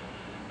that.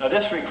 Now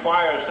this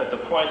requires that the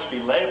points be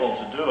labeled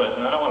to do it,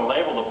 and I don't want to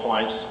label the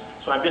points,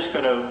 so I'm just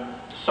going to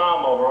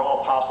sum over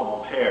all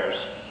possible pairs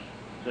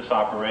this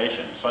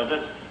operation. So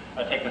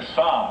I take the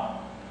sum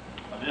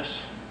of this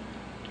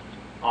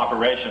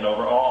operation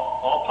over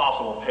all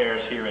possible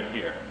pairs here and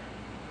here.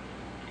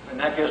 And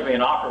that gives me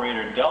an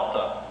operator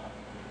delta,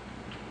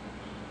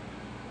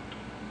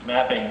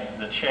 mapping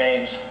the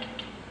chains.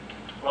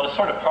 Well, it's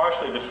sort of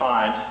partially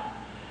defined.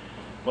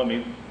 Let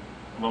me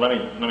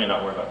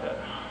not worry about that.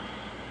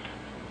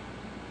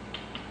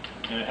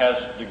 And it has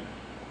the,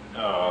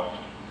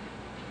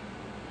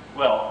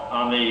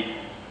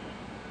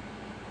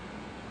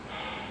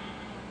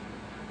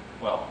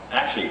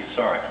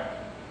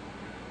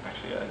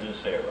 Actually, I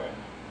didn't say it right.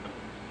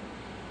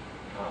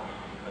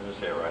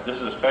 This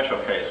is a special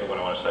case of what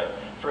I want to say.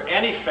 For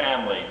any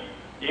family,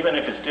 even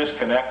if it's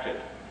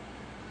disconnected,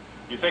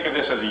 you think of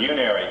this as a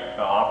unary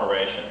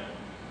operation.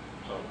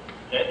 So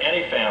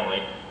any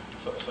family,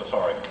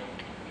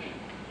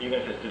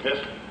 even if it's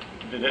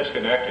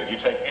disconnected, you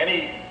take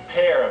any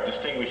pair of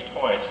distinguished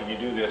points and you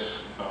do this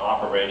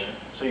operation.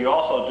 So you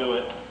also do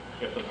it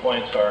if the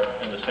points are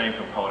in the same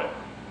component.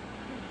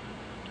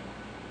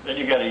 Then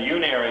you get a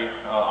unary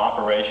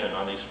operation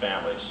on these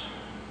families.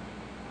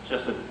 It's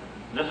just that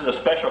this is a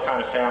special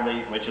kind of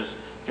family which is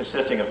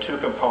consisting of two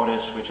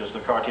components, which is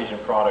the Cartesian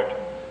product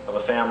of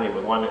a family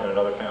with one and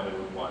another family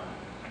with one.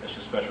 It's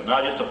just special. Now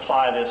I just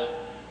apply this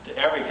to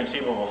every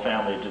conceivable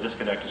family of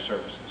disconnected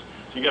surfaces.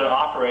 So you get an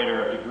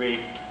operator of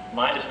degree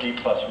minus d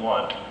plus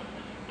 1,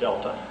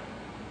 delta.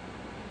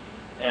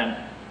 And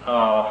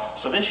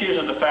so this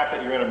uses the fact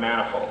that you're in a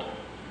manifold.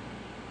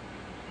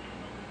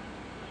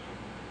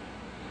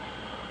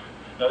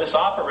 Now this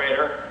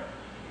operator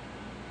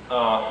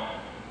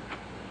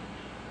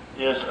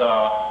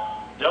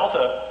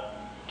delta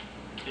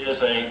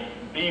is a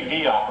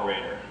BV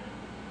operator.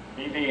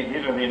 BV,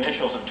 these are the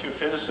initials of two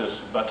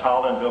physicists,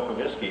 Batalla and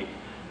Vilkovisky,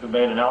 who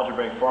made an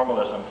algebraic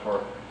formalism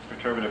for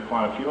perturbative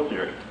quantum field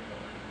theory.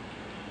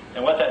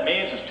 And what that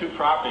means is two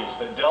properties,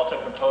 that delta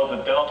composed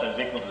of delta is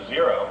equal to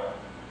 0.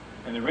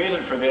 And the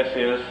reason for this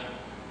is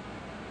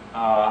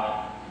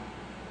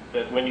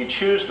that when you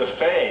choose the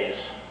phase,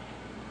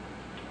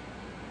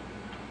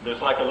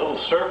 there's like a little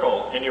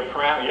circle in your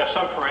parameter. You have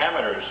some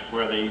parameters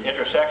where the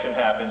intersection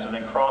happens and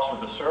then cross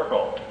with the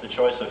circle, the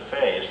choice of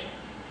phase.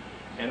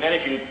 And then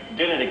if you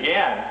did it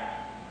again,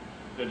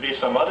 there'd be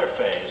some other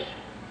phase.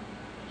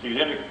 So you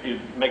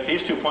make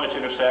these 2 points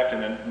intersect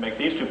and then make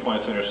these 2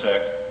 points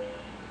intersect.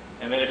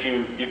 And then if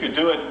you could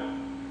do it,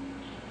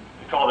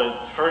 call the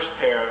first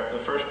pair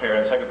the first pair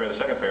and the second pair the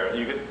second pair.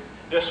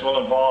 This will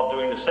involve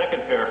doing the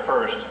second pair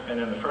first and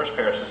then the first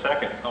pair is the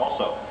second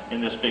also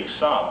in this big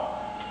sum.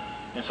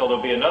 And so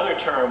there'll be another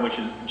term which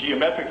is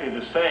geometrically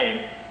the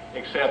same,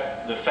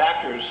 except the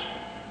factors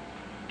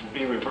will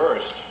be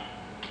reversed.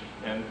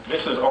 And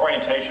this is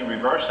orientation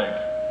reversing,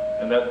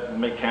 and that will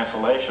make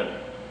cancellation.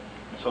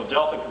 And so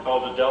delta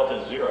composed of delta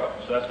is 0.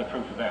 So that's the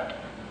proof of that.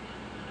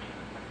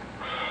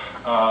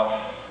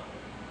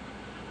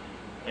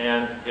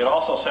 And it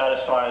also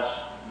satisfies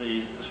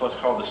what's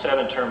called the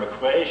 7-term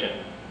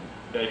equation,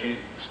 that if you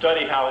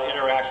study how it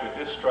interacts with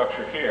this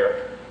structure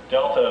here,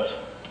 delta of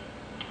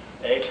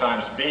A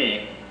times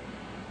B,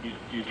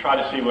 you try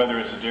to see whether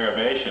it's a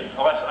derivation.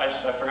 Oh,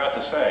 I forgot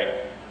to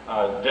say,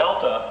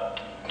 delta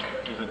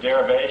is a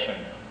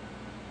derivation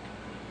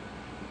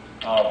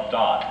of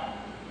dot.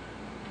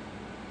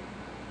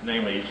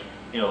 Namely,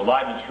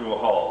 Leibniz rule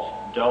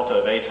holds. Delta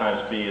of A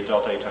times B is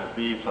delta A times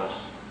B plus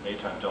A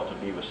times delta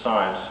B with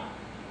signs.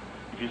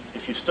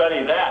 If you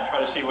study that and try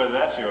to see whether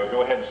that's 0,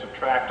 go ahead and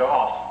subtract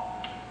off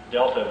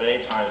delta of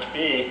A times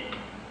B,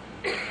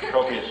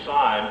 appropriate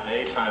sign,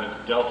 A times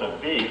delta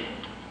B.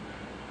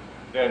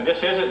 Then this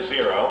isn't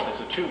 0.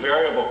 It's a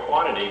 2-variable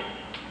quantity,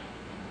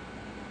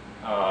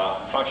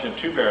 function of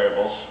 2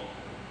 variables.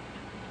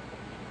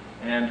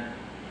 And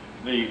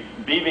the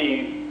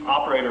BB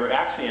operator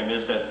axiom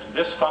is that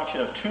this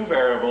function of two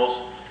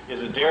variables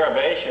is a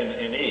derivation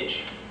in each.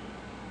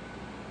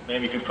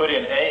 And if you put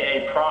in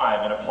AA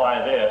prime and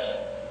apply this,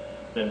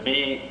 then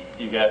B,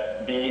 you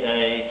get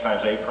BA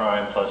times A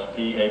prime plus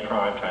BA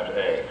prime times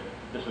A.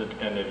 This is,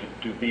 and if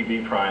you do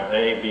BB prime,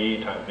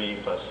 AB times B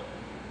plus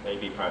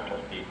AB prime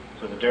times B.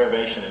 So the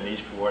derivation in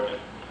each coordinate.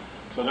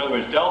 So in other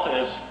words,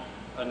 delta is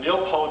a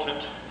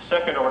nilpotent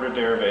second order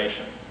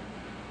derivation.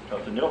 So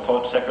it's a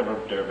nilpotent second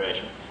order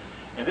derivation.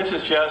 And this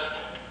is just,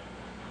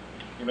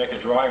 you make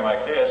a drawing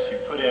like this, you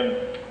put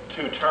in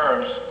two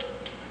terms.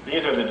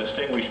 These are the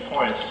distinguished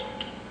points.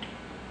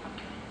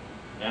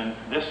 And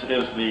this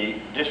is the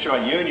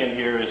disjoint union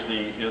here is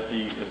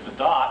the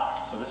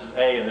dot. So this is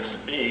A and this is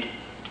B.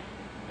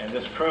 And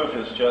this proof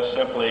is just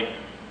simply,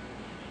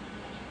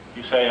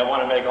 you say, I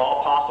want to make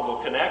all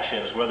possible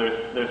connections, whether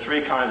there are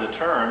three kinds of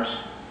terms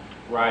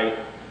where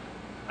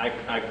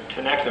I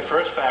connect the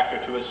first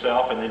factor to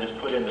itself and then just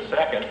put in the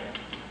second.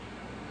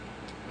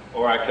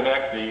 Or I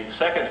connect the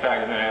second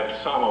factor and then I have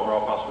the sum over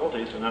all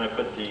possibilities, and then I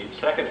put the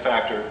second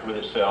factor with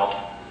itself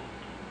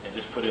and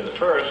just put in the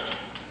first.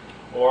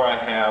 Or I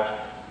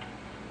have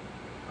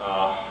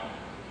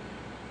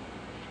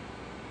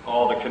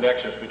all the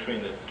connections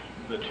between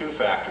the two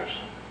factors.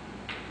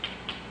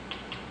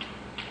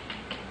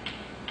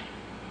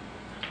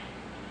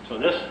 So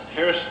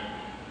here's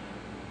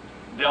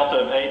delta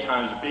of A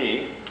times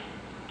B,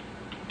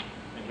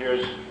 and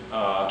here's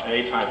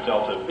A times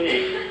delta of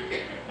B,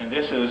 and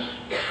this is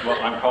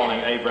what I'm calling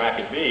A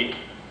bracket B.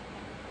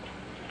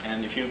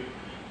 And if you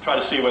try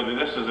to see whether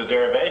this is a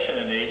derivation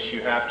in each,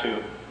 you have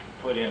to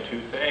put in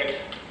two things.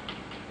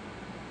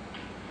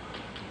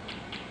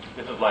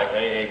 This is like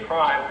AA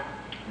prime,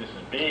 this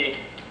is B.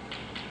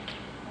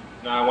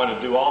 Now I want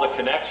to do all the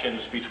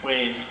connections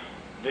between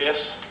this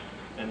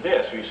and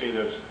this. You see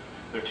there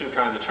are two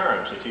kinds of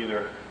terms. It's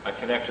either I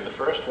connect to the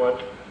first one,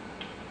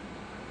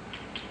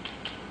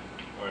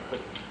 or I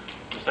put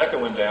the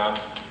second one down,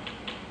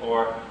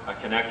 or I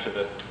connect to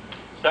the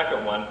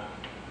second one.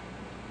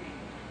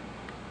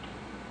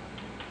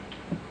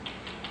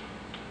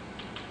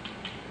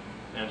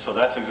 And so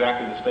that's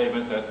exactly the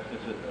statement that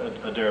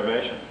it's a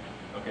derivation.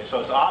 Okay, so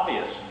it's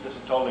obvious. This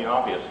is totally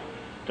obvious.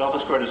 Delta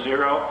squared is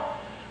 0,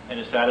 and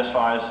it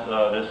satisfies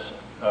this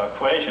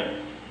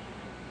equation.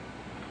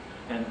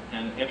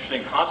 And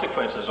interesting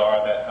consequences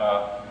are that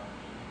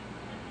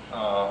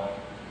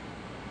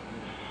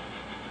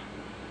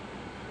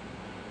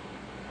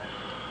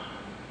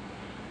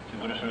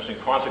what are some interesting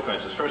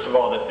consequences? First of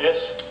all, that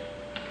this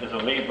is a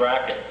lead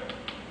bracket.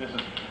 This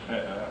is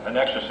an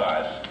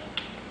exercise.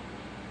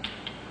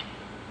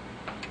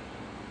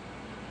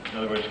 In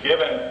other words,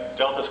 given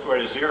delta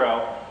squared is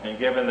 0, and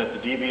given that the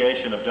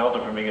deviation of delta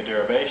from being a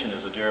derivation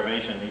is a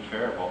derivation in each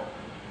variable,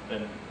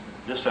 then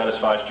this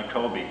satisfies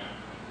Jacobi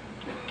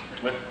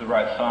with the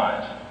right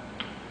signs.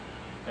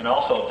 And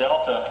also,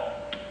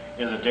 delta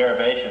is a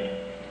derivation,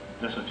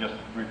 this is just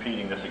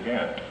repeating this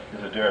again,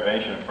 is a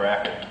derivation of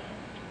bracket.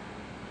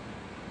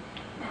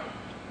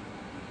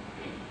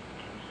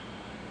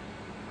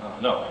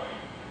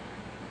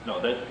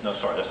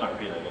 Sorry, that's not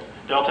repeating it again.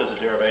 Delta is a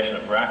derivation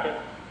of bracket.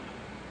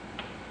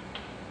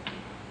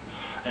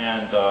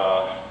 And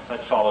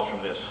that follows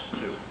from this,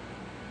 too.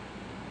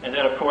 And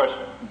then, of course,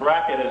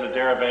 bracket is a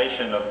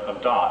derivation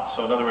of dot.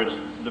 So in other words,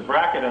 the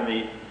bracket and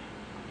the...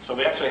 So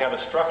we actually have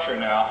a structure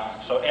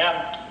now. So M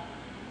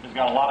has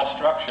got a lot of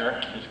structure.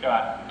 It's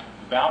got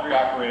the boundary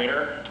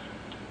operator,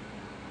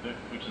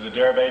 which is a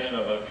derivation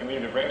of a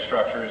commutative ring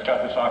structure. It's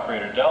got this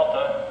operator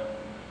delta.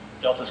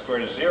 Delta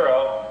squared is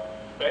 0.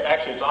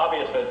 Actually, it's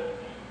obvious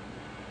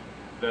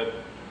that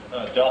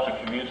delta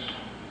commutes,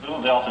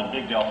 little delta and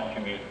big delta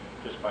commute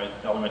just by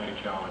elementary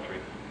geometry.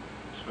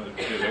 Just for the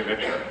big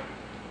picture.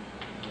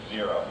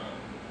 0.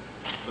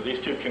 So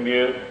these two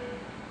commute.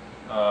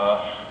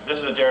 This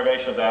is a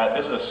derivation of that.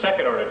 This is a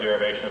second order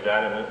derivation of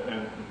that,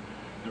 and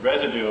the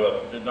residue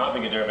of it not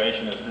being a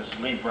derivation is this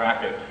lead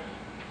bracket.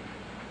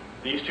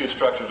 These two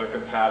structures are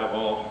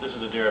compatible. This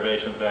is a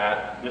derivation of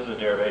that. This is a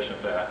derivation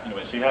of that.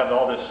 Anyway, so you have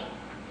all this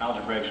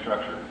algebraic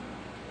structure.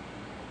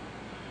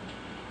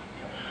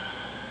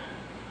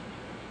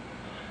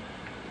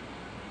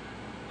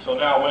 So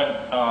now when,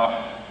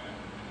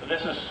 so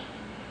this is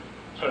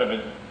sort of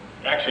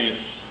actually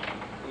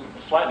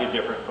it's slightly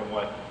different from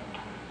what,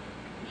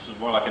 this is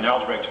more like an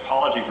algebraic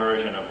topology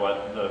version of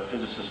what the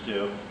physicists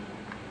do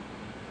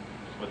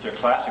with their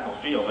classical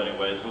field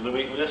anyway. So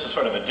this is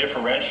sort of a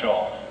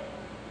differential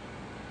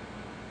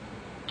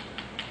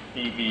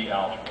BB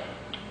algebra.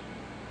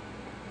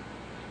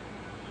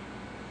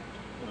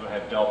 We'll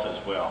have delta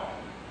as well.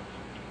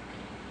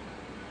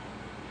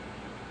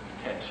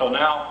 Okay, so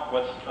now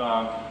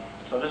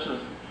so this is,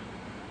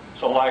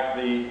 so like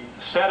the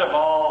set of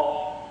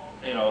all,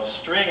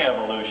 string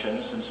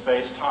evolutions in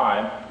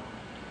space-time,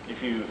 if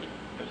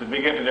it's a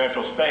big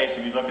interdimensional space,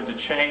 if you look at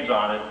the chains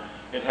on it,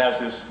 it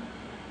has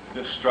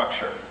this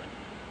structure,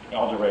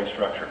 algebraic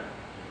structure.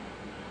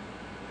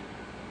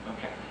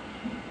 Okay.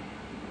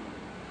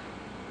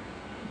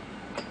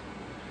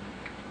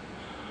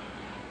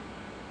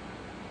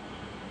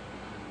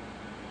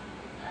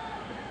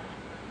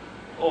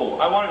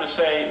 I wanted to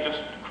say just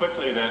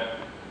quickly that,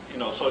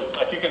 so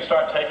like you can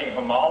start taking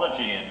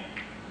homology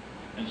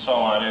and so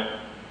on.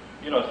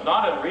 It's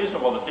not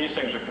unreasonable that these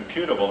things are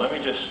computable. Let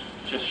me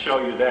just show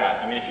you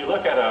that. I mean, if you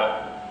look at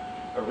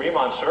a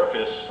Riemann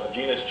surface of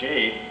genus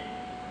G,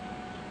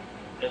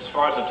 as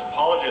far as the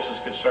topologist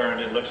is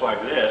concerned, it looks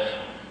like this.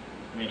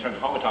 I mean, in terms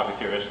of homotopy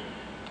theorists,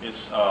 it's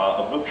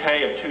a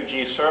bouquet of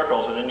 2G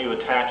circles, and then you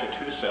attach a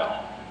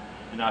 2-cell.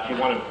 And now, if you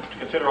want to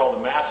consider all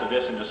the mass of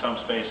this into some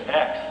space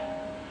X,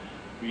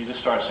 you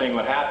just start seeing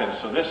what happens.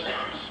 So this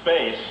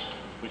space,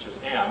 which is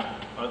M,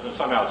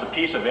 somehow it's a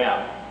piece of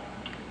M.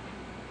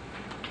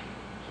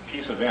 It's a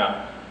piece of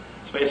M.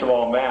 Space of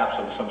all maps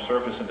of some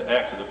surface into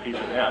X is a piece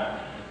of M.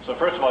 So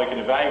first of all, you can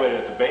evaluate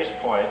it at the base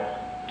point.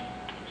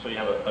 So you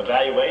have a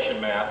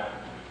evaluation map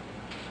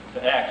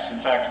to X.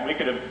 In fact, we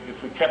could have,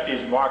 if we kept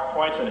these marked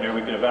points in here,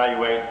 we could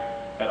evaluate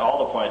at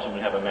all the points and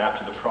we'd have a map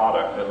to the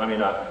product.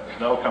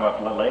 That'll come up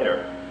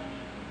later.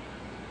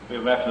 We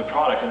have a map to the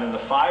product, and then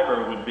the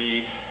fiber would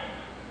be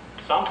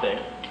something.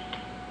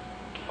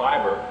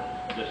 Fiber.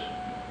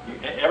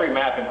 Every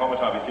map in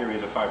homotopy theory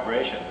is a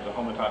fibration. It's a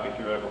homotopy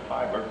theoretical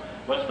fiber.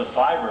 What's the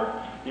fiber?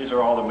 These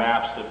are all the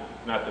maps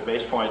that map the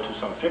base point to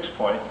some fixed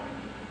point.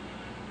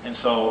 And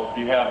so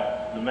you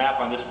have the map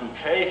on this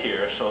bouquet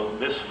here. So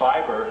this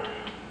fiber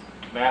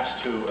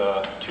maps to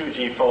a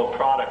 2G fold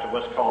product of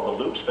what's called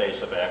the loop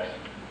space of X,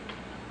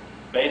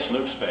 base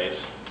loop space.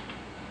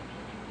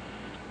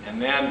 And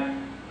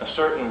then a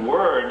certain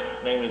word,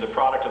 namely the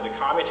product of the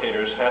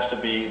commutators, has to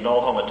be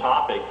null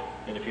homotopic.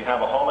 And if you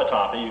have a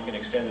homotopy, you can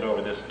extend it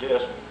over this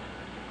disk.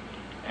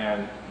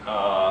 And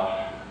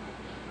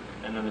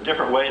then the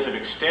different ways of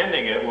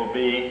extending it will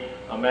be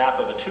a map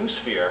of a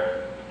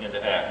 2-sphere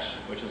into X,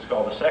 which is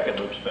called the second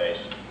loop space.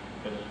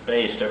 Because it's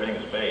based, everything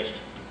is based.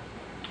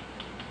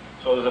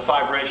 So there's a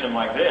fibration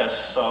like this.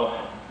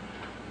 So,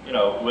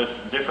 with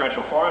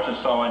differential forms and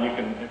so on, you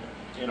can,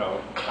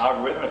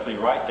 algorithmically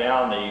write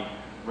down the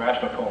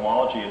rational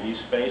cohomology of these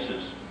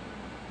spaces.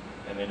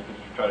 And then you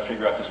can try to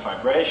figure out this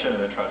fibration,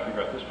 and then try to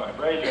figure out this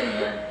fibration,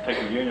 and then take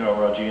the union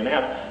over G and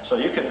M. So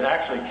you can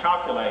actually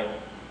calculate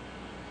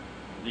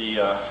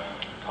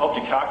hope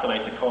to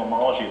calculate the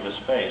cohomology of this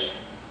space,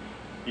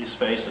 these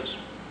spaces.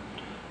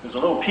 There's a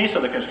little piece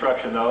of the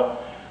construction, though.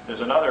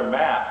 There's another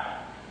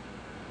map.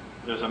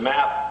 There's a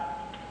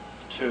map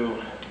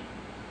to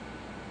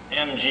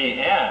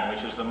MGN,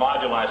 which is the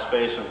moduli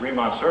space of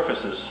Riemann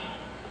surfaces.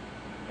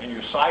 And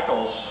your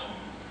cycles,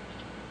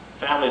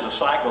 families of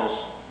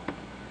cycles,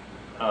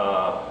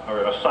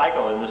 or a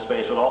cycle in this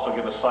space would also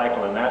give a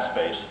cycle in that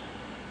space.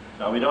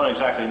 Now, we don't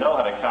exactly know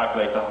how to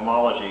calculate the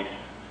homology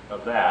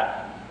of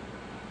that.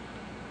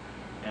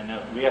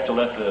 And we have to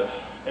let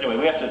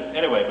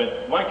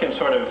but one can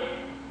sort of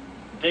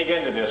dig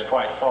into this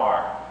quite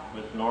far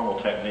with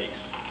normal techniques.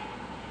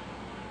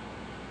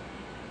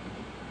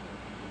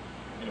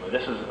 Anyway,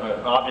 this is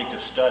an object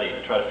of study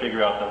to try to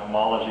figure out the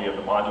homology of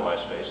the moduli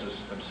spaces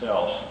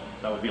themselves.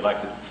 That would be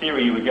like the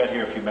theory you would get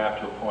here if you map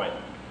to a point.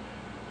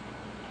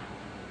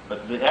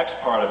 But the X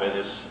part of it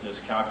is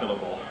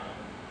calculable.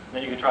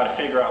 Then you can try to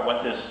figure out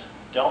what this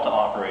delta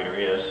operator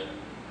is.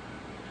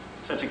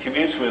 Since it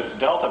commutes with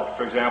delta,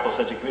 for example,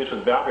 since it commutes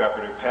with boundary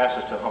operator, it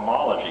passes to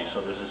homology.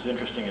 So there's this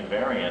interesting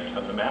invariant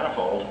of the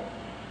manifold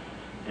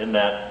in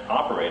that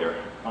operator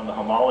on the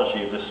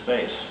homology of this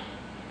space.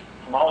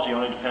 Homology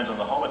only depends on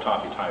the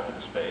homotopy type of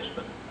the space,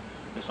 but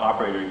this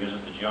operator uses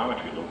the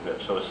geometry a little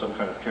bit, so it's some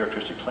kind of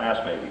characteristic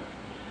class maybe.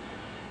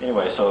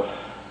 Anyway, so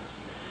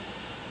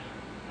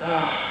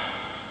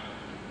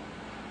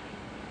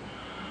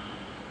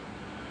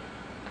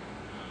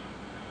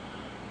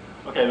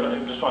okay,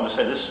 I just wanted to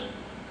say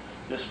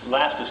this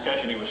last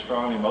discussion here was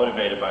strongly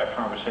motivated by a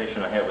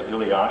conversation I had with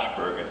Ilya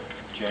Ashberg in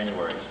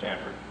January at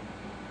Stanford.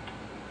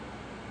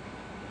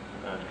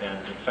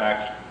 And in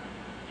fact,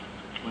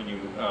 when you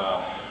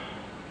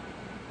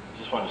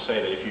just wanted to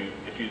say that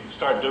if you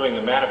start doing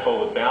the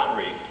manifold with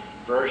boundary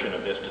version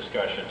of this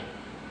discussion,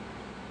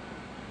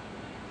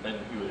 then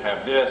you would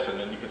have this, and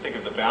then you could think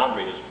of the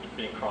boundary as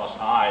being cross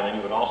I, and then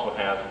you would also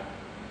have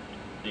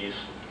these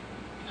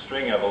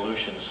string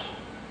evolutions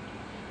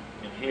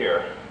in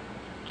here.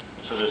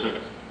 So there's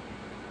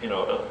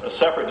a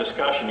separate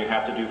discussion you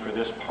have to do for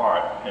this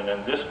part, and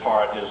then this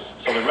part is,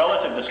 so the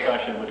relative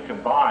discussion would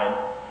combine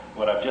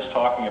what I'm just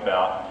talking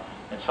about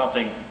and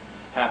something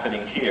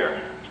happening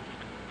here.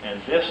 And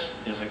this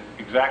is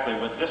exactly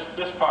what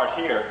this part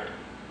here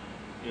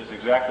is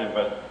exactly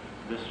what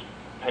this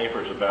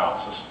paper is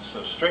about.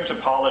 So string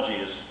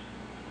topology is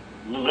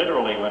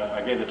literally, when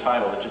I gave the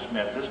title, it just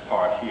meant this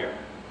part here.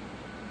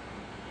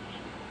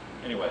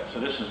 Anyway,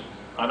 so this is,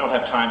 I don't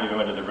have time to go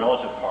into the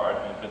relative part,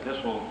 but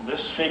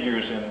this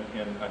figures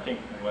in I think,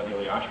 what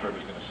Ilya Ashberg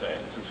is going to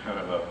say. This is kind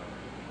of a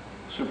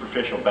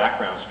superficial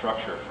background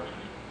structure for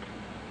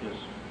his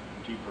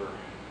deeper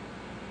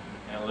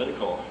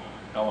analytical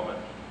element.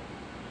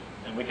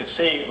 And we can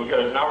see,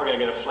 now we're going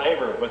to get a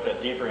flavor of what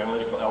that deeper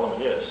analytical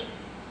element is.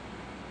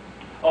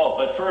 Oh,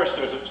 but first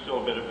there's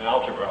still a bit of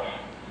algebra.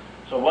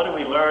 So what do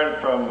we learn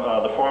from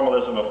the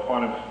formalism of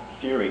quantum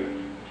theory?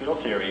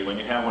 field theory, when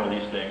you have one of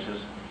these things,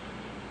 is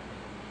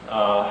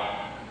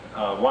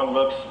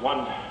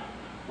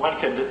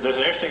there's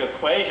an interesting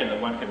equation that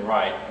one can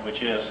write,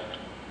 which is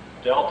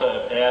delta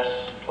of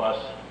S plus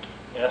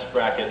S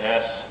bracket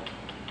S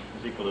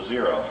is equal to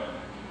 0.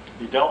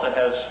 The delta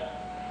has,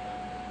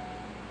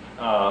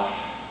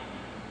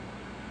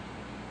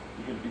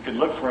 you could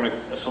look for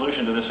a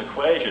solution to this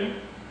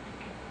equation.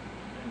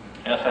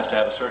 S has to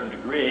have a certain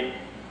degree,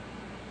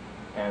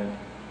 and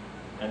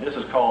this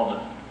is called,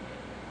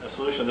 a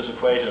solution to this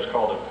equation is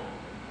called a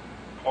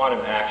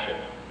quantum action.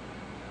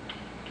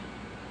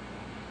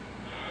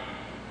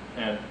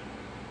 And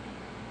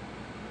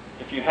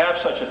if you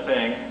have such a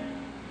thing,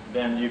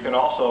 then you can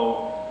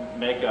also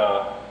make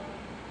a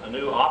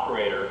new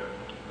operator,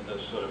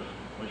 this sort of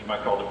what you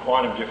might call the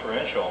quantum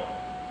differential,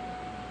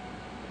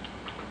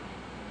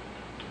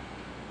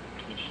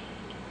 which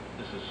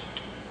this is,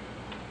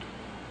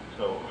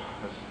 so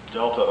it's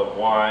delta of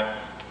y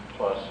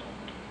plus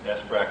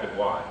S bracket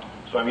y.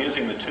 So I'm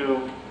using the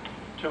two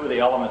of the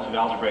elements of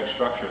algebraic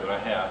structure that I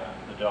have,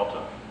 the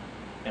delta.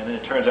 And then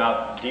it turns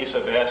out d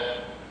sub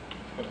s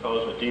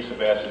composed with d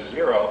sub s is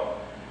 0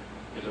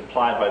 is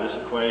implied by this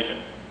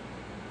equation.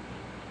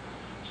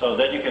 So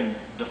then you can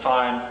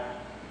define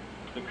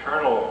the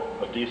kernel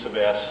of d sub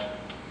s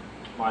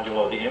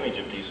modulo the image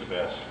of d sub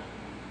s,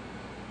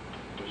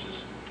 which is,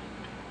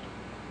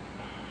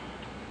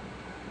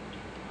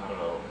 I don't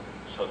know,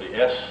 so the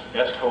S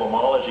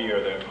cohomology,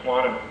 or the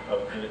quantum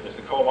is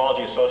the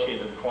cohomology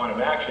associated with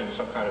quantum action,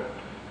 some kind of,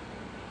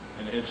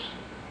 and it's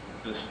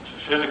the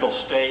physical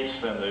states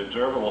and the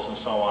observables and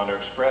so on are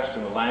expressed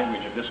in the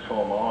language of this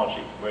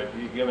cohomology, where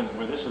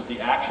this is the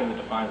action that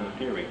defines the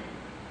theory.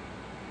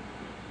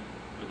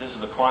 But this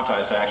is the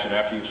quantized action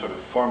after you've sort of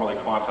formally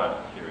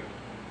quantized the theory.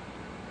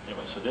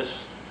 Anyway, so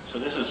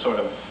this is sort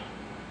of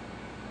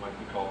what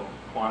we call the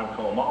quantum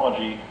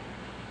cohomology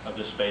of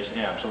this space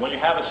M. So when you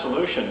have a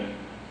solution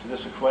to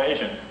this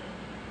equation,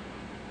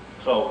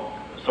 so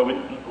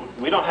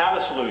we don't have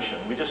a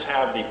solution. We just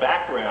have the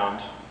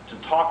background to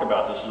talk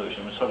about the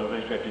solution. We sort of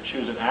have to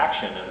choose an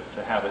action and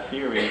to have a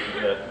theory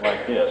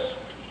like this.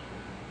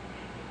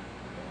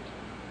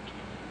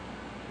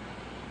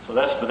 So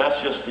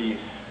that's just the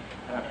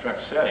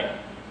abstract setting.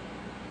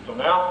 So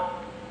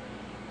now,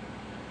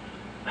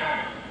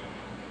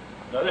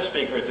 another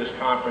speaker at this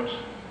conference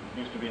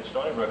used to be in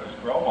Stony Brook is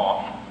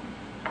Gromov,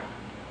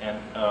 and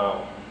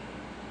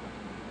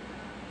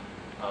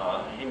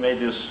he made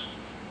this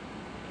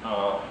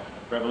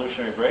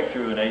revolutionary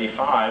breakthrough in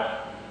 '85.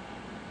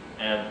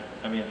 And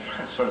I mean,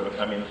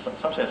 in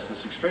some sense,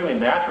 it's extremely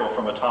natural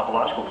from a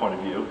topological point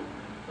of view,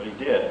 what he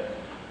did.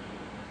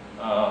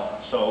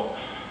 So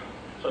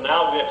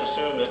now we have to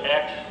assume that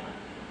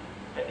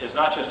X is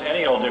not just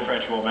any old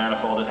differentiable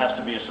manifold; it has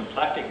to be a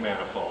symplectic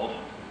manifold.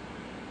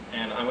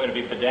 And I'm going to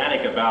be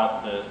pedantic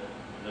about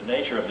the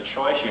nature of the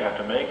choice you have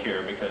to make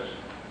here, because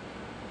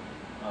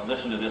I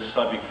listened to this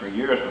subject for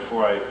years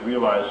before I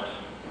realized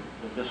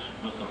that this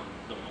was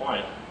the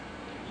point.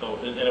 So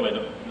anyway,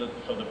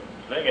 so the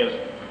thing is,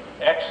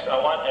 I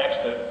want X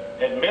to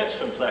admit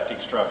symplectic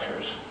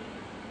structures.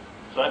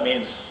 So that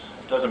means,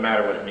 it doesn't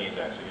matter what it means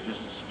actually, it's just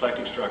a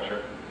symplectic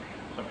structure,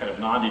 some kind of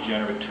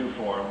non-degenerate 2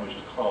 form, which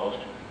is closed.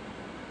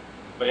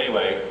 But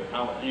anyway,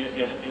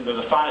 there's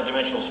a finite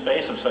dimensional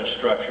space of such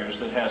structures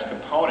that has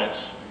components,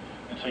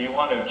 and so you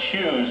want to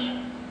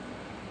choose,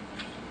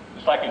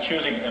 it's like in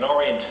choosing an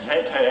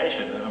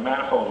orientation. In a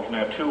manifold, you can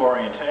have 2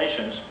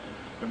 orientations.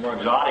 The more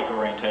exotic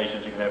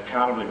orientations, you can have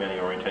countably many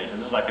orientations.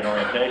 This is like an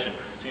orientation.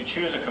 So you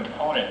choose a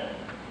component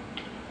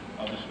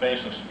of the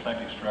space of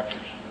symplectic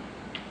structures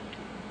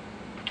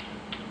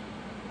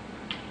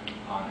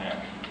on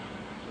X.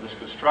 So this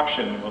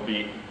construction will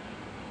be,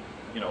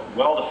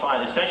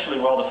 well-defined, essentially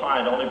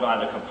well-defined only by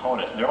the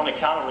component. There are only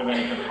countably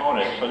many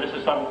components, so this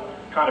is some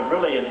kind of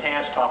really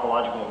enhanced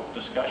topological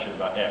discussion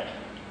about X.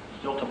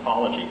 Still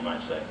topology, you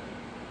might say.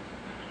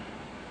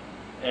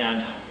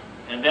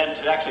 And then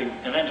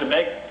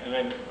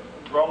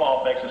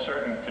Gromov makes a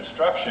certain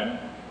construction.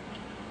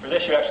 For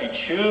this, you actually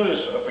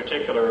choose a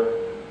particular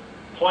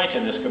point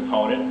in this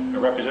component, a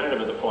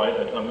representative of the point,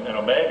 an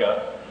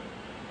omega,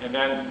 and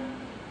then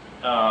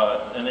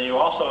you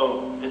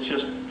also, it's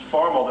just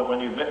formal that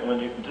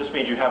this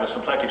means you have a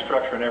symplectic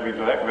structure in every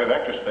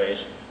vector space.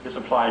 This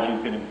implies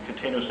you can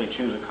continuously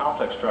choose a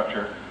complex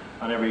structure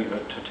on every, you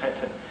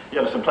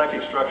have a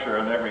symplectic structure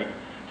on every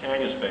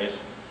tangent space,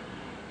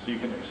 so you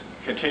can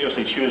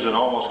continuously choose a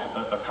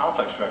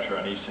complex structure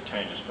on each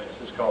tangent space.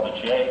 It's called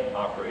the J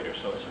operator,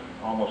 so it's an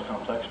almost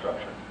complex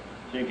structure.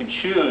 So you can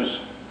choose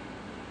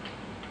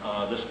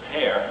this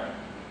pair,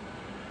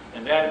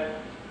 and then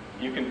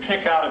you can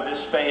pick out of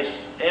this space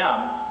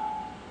M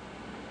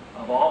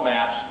of all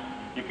maps,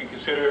 you can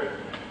consider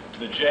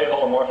the J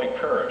holomorphic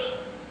curves.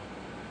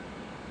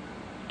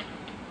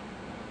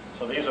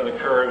 So these are the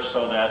curves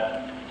so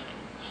that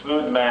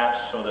smooth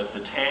maps, so that the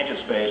tangent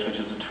space, which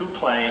is the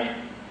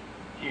 2-plane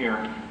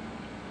here,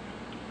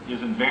 is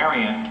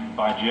invariant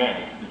by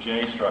J, the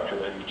J structure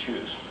that you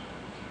choose.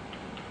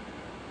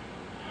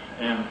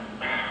 And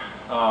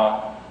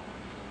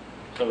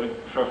So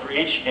for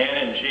each n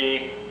and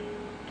g,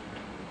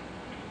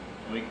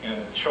 we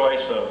can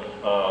choice of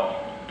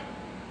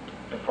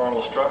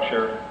conformal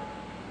structure,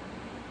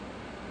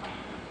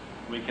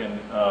 we can,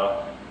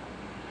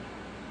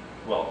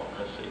 well,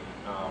 let's see,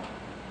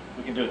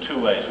 we can do it two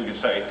ways. We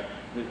can say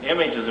the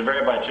image is a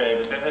variable by j,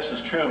 but then this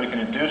is true, we can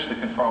induce the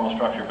conformal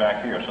structure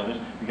back here. So this,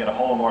 we get a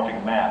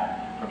holomorphic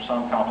map from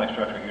some complex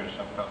structure here to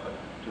some complex,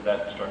 to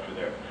that structure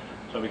there.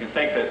 So we can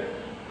think that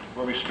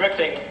we're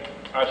restricting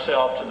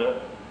ourselves to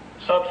the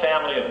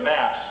subfamily of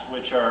maps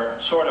which are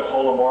sort of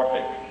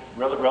holomorphic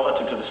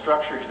relative to the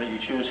structure that you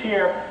choose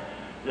here.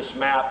 This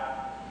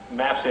map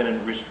maps in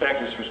and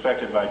is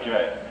respected by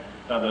j.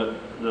 Now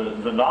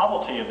the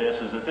novelty of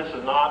this is that this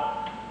is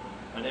not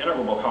an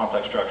integrable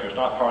complex structure. It's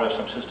not part of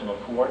some system of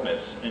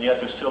coordinates, and yet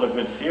there's still a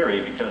good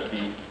theory because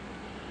the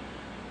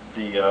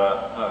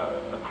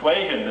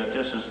equation that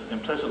this is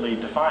implicitly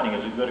defining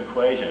is a good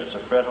equation. It's a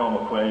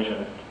Fredholm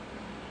equation,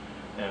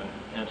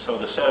 and so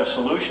the set of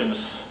solutions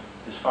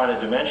is finite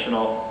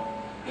dimensional,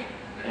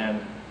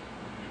 and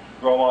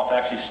Gromov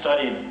actually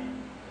studied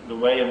the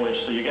way in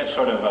which, so you get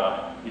sort of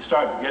you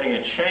start getting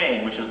a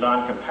chain which is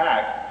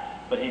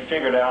non-compact, but he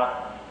figured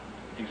out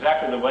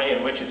exactly the way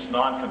in which it's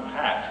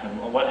non-compact.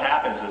 And what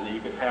happens is that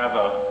you could have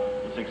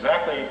it's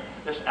exactly,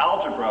 this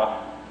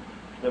algebra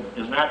that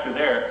is naturally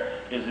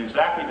there is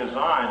exactly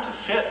designed to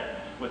fit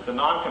with the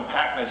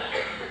non-compactness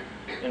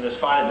in this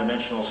finite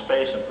dimensional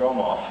space of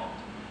Gromov.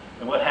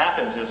 And what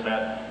happens is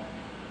that,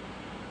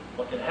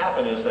 what can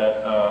happen is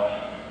that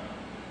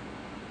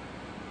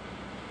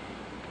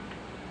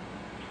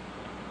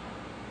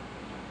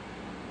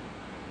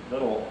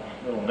little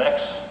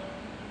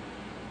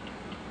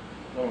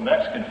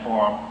necks can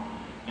form,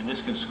 and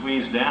this can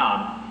squeeze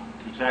down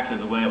exactly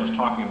the way I was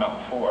talking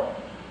about before.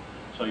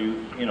 So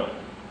you know,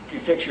 if you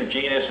fix your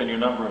genus and your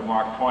number of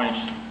marked points,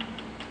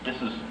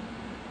 this is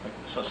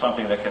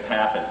something that can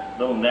happen.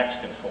 Little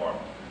necks can form.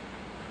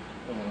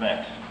 Little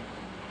necks.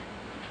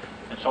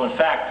 And so in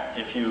fact,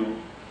 if you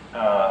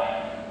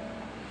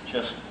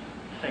just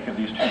think of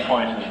these 2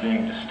 points as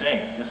being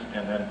distinct,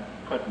 and then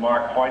put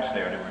marked points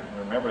there to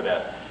remember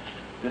that,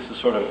 this is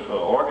sort of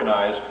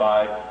organized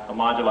by a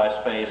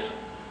moduli space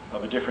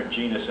of a different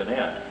genus in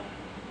n.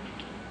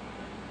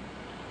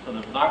 So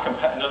the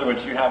non-compact, in other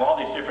words, you have all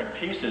these different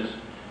pieces,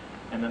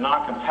 and the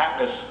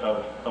non-compactness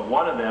of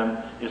one of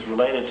them is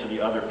related to the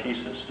other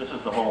pieces. This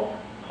is the whole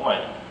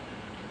point.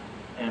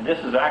 And this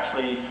is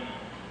actually,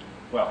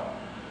 well,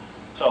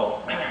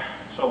 so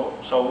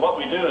what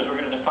we do is we're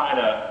going to define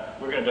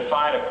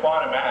a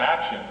quantum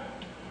action,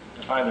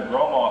 define the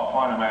Gromov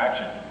quantum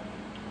action.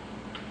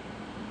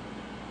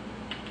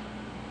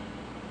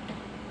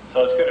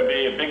 So it's going to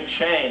be a big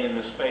chain in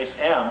the space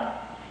M,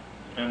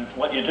 and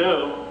what you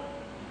do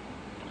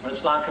when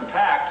it's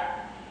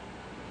non-compact,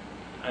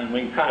 and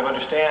we kind of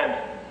understand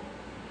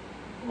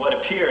what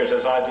appears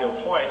as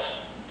ideal points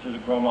through the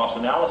Gromov's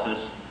analysis,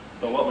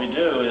 but what we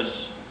do is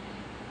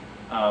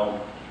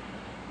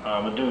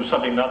we'll do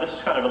something. Now this is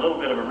kind of a little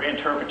bit of a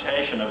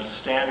reinterpretation of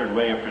the standard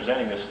way of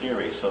presenting this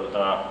theory, so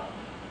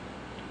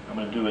I'm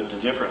going to do it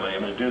differently.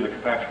 I'm going to do the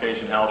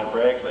compactification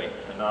algebraically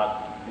and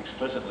not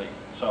explicitly.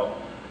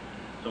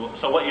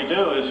 So what you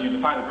do is you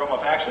define the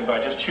Gromov action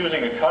by just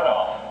choosing a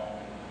cutoff.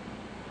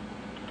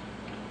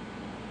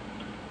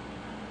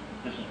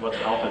 This is what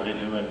also they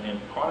do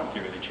in quantum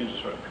theory. They choose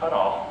a sort of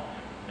cutoff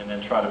and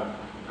then try to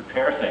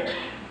prepare things.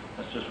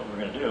 That's just what we're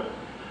going to do.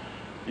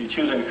 You're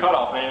choosing a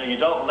cutoff, and you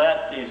don't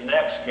let these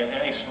necks get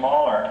any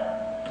smaller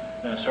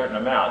than a certain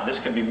amount. This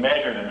can be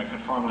measured in a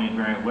conformally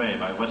invariant way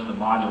by what's the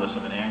modulus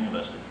of an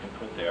annulus that you can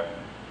put there.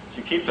 So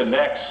you keep the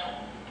necks,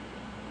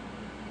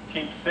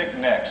 keep thick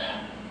necks.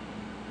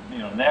 You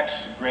know, necks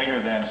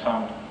greater than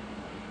some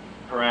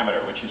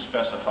parameter which you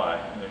specify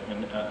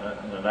in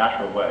a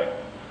natural way.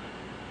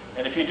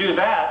 And if you do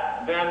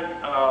that,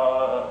 then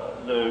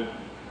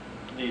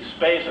the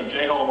space of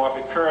J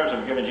holomorphic curves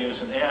of a given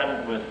genus in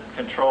N with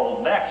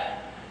controlled necks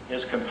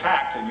is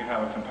compact, and you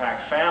have a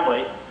compact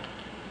family.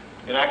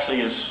 It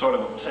actually is sort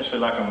of essentially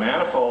like a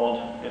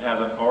manifold. It has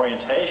an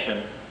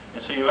orientation,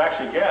 and so you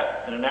actually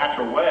get, in a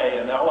natural way,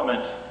 an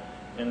element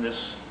in this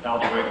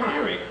algebraic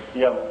theory.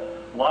 You have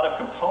a lot of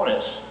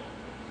components,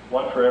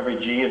 one for every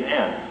G and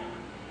N.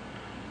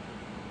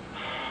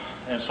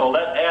 And so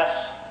let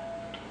S,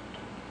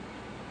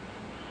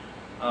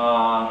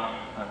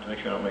 I have to make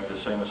sure I don't make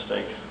the same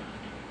mistake.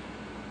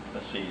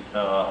 Let's see,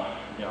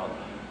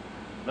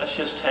 let's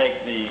just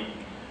take the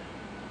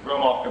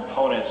Gromov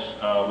components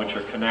which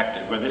are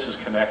connected, where this is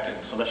connected.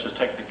 So let's just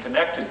take the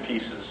connected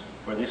pieces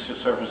where these two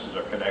surfaces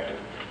are connected.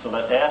 So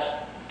let S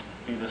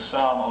be the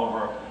sum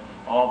over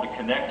all the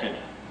connected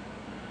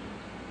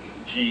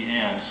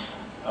GNs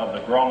of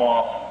the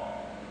Gromov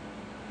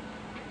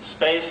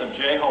space of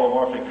J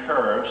holomorphic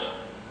curves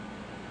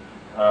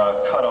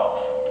cut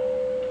off.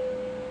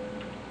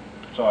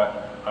 So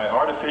I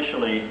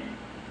artificially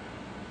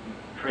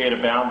create a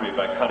boundary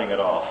by cutting it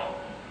off.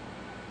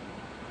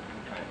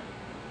 Okay.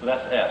 So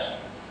that's S.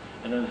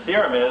 And then the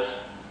theorem is,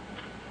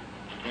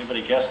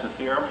 anybody guess the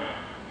theorem?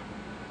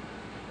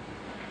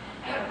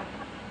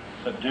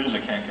 Except Duza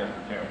can't guess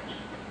the theorems.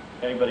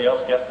 Anybody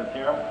else guess the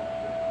theorem?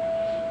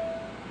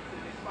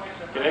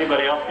 Can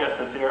anybody else guess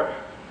the theorem?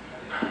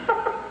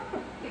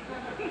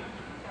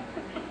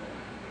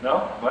 No?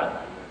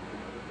 What?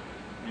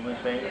 Anyone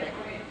say anything?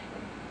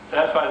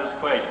 Satisfy this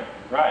equation.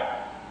 Right.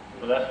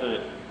 So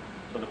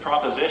the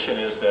proposition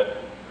is that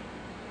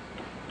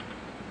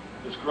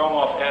this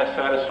Gromov S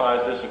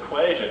satisfies this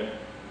equation,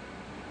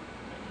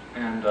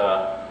 and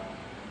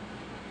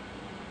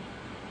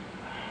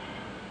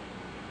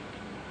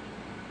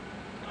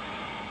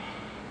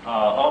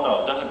oh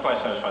no, it doesn't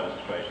quite satisfy this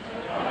equation.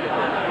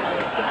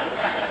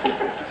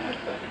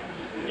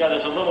 Yeah,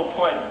 there's a little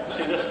point.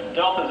 See, this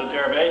delta is a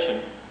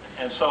derivation,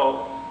 and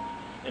so,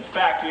 in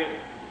fact,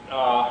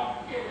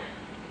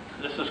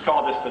 this is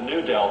called the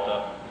new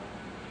delta.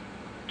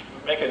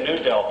 Make a new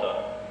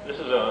delta. This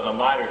is a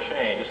minor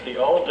change. It's the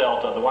old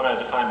delta, the one I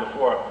defined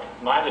before,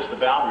 minus the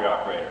boundary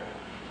operator.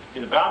 See,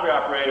 the boundary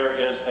operator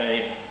is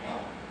a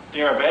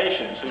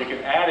derivation, so you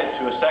can add it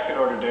to a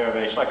second-order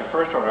derivation, like a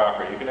first-order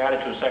operator. You can add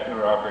it to a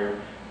second-order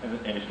operator,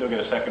 and you still get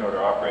a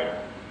second-order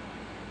operator.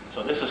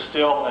 So this is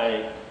still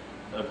a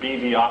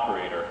BV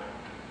operator,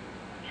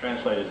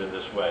 translated in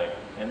this way.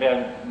 And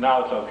then,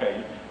 now it's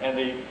okay. And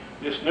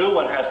this new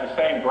one has the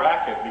same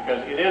bracket,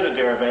 because it is a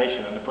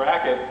derivation, and the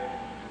bracket,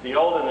 the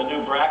old and the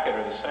new bracket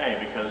are the same,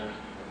 because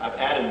I've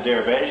added a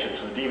derivation,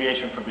 so the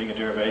deviation from being a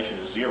derivation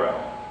is 0.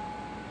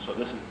 So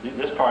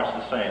this part's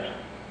the same.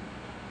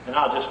 And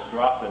I'll just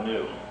drop the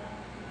new.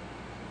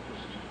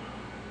 Just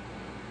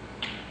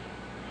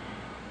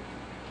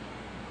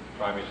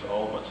try me the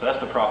old one. So that's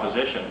the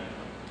proposition.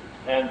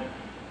 And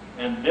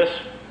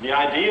the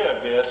idea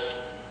of this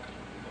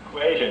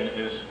equation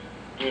is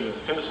due to the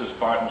physicist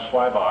Barton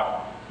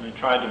Zweibach, and he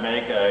tried to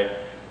make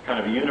a kind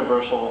of a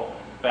universal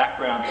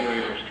background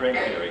theory for string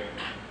theory.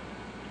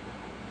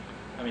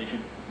 I mean,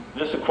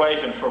 this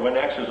equation for when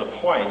x is a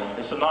point,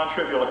 it's a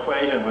non-trivial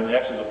equation when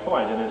x is a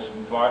point,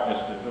 and Barton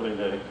is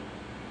really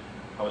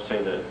I would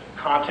say the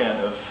content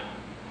of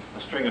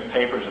a string of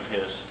papers of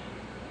his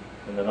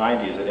in the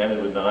 90s that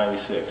ended with the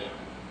 96.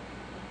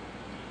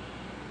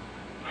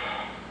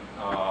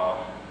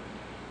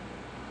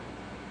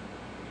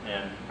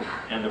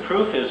 And the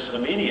proof is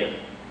immediate,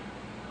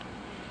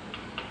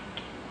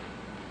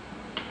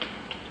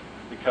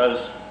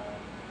 because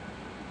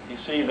you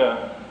see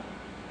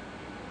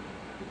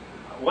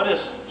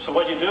so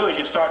what you do is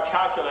you start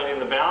calculating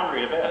the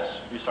boundary of S.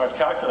 You start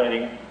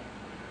calculating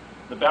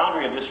the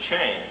boundary of this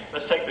chain.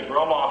 Let's take the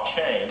Gromov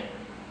chain,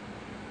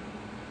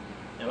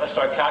 and let's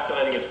start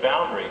calculating its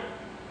boundary.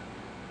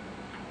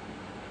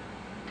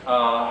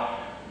 I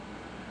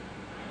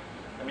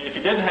mean, if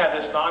you didn't have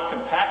this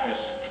non-compactness,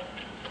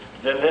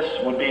 then this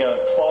would be a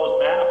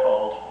closed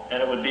manifold,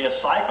 and it would be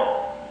a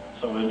cycle.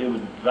 So the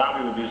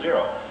boundary would be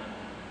 0.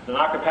 The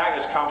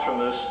non-compactness comes from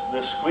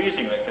this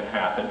squeezing that can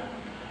happen.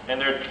 And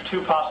there are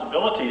two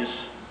possibilities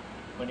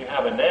when you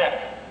have a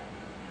neck.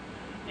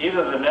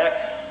 Either the neck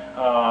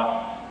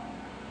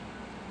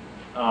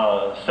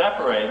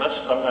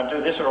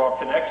separate. These are all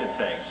connected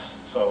things.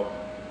 So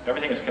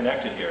everything is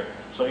connected here.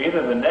 So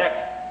either the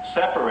neck is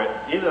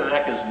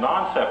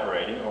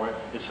non-separating or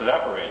it's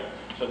separating.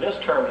 So this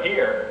term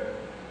here,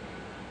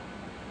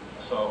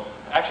 so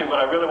actually what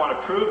I really want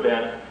to prove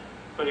then,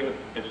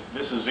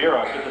 this is 0,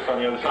 I put this on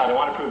the other side. I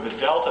want to prove the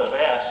delta of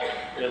S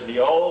is the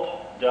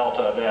old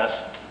delta of S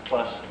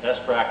plus S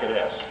bracket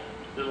S.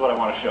 This is what I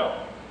want to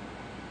show.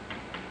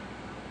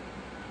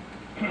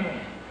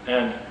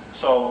 And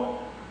so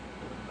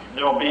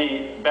there will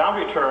be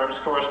boundary terms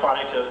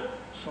corresponding to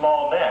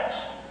small necks.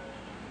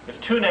 If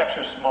two necks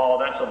are small,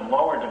 that's a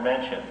lower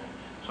dimension,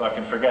 so I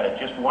can forget it.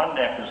 Just one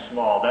neck is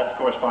small. That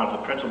corresponds to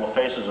the principal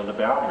faces of the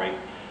boundary.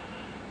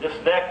 This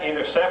neck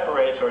either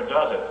separates or it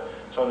doesn't.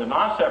 So in the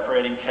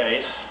non-separating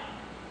case,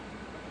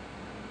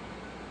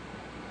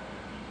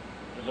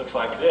 it looks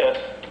like this.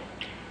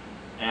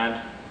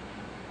 And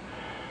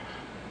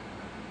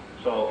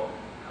so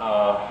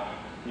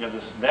you have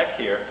this neck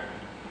here.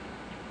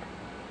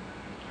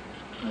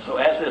 And so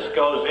as this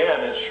goes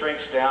in, it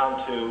shrinks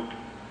down to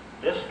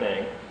this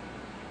thing.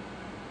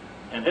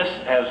 And this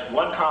has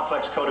one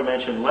complex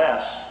codimension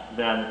less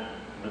than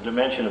the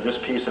dimension of this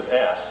piece of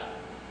S.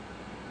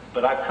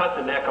 But I've cut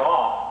the neck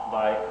off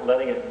by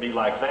letting it be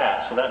like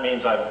that. So that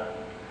means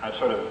I've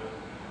sort of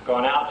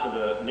gone out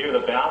to near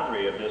the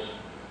boundary of this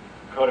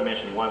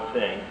codimension one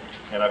thing,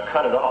 and I've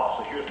cut it off.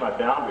 So here's my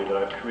boundary that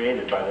I've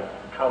created by the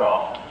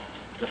cutoff.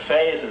 The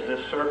phase is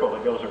this circle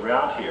that goes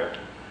around here.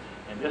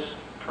 And this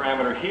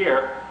parameter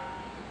here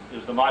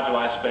is the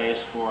moduli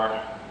space for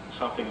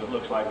something that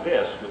looks like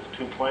this, with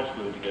 2 points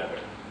glued together.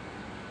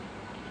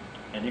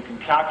 And you can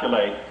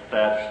calculate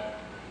that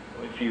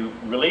if you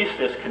release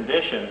this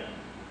condition,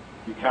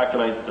 you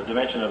calculate the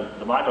dimension of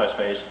the moduli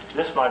space.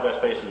 This moduli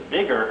space is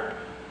bigger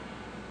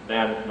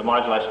than the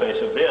moduli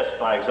space of this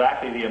by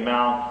exactly the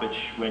amount which,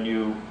 when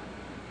you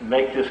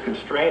make this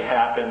constraint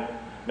happen,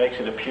 makes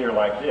it appear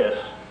like this.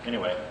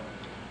 Anyway,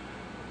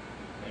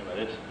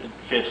 it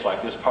fits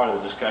like this part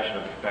of the discussion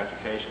of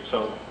compactification.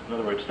 So, in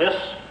other words, this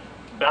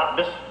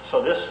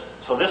so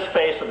this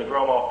face of the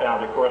Gromov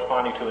boundary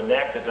corresponding to a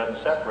neck that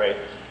doesn't separate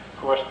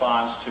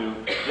corresponds to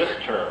this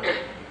term,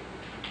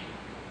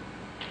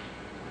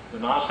 the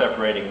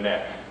non-separating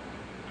neck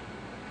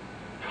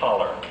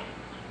collar.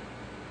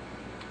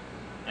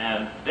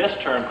 And this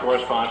term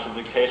corresponds to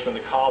the case when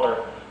the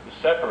collar is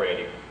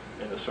separating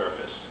in the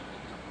surface.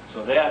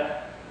 So then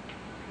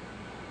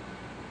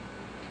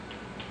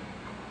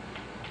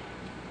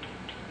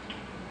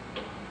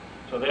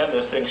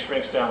this thing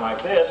shrinks down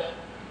like this,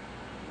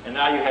 and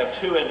now you have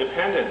two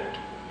independent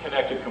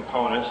connected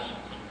components,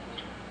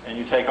 and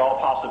you take all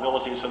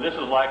possibilities. So this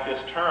is like this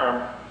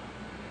term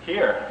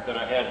here that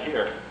I had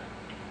here.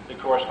 It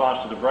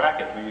corresponds to the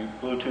bracket where you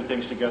glue two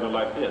things together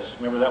like this.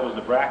 Remember, that was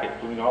the bracket,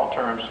 gluing all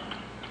terms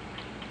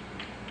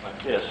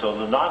like this. So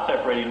the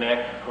non-separating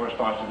neck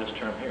corresponds to this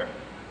term here.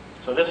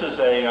 So this is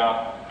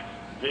a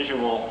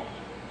visual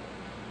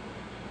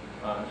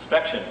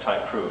inspection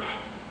type proof.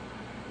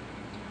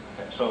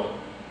 Okay, so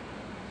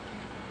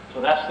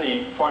that's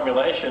the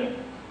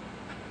formulation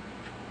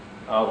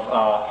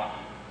of.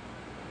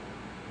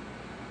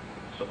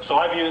 So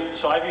I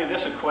view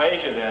this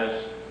equation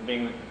as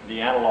being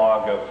the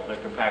analog of the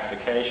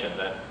compactification,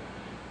 that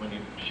when you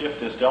shift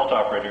this delta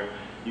operator,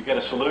 you get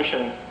a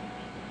solution.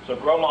 So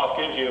Gromov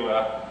gives you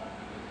a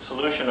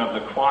solution of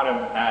the quantum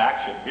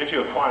action, gives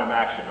you a quantum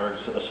action, or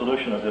a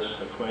solution of this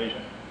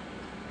equation.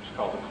 It's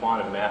called the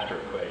quantum master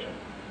equation,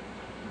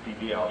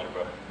 DB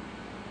algebra.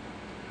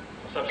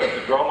 Such that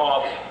the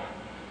Gromov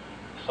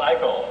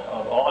cycle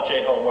of all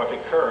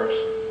J-holomorphic curves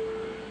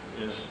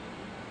is,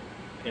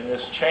 in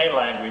this chain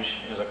language,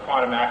 is a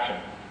quantum action.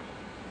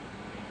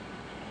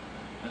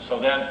 And so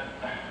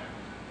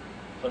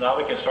now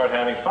we can start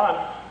having fun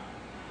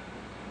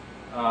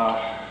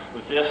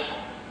with this.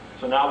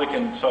 So now we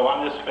can, so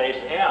on this space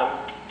M,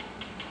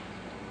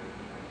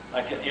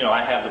 I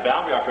have the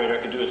boundary operator.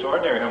 I can do its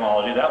ordinary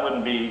homology. That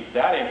wouldn't be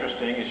that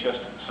interesting. It's just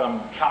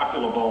some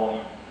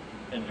calculable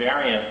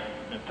invariant,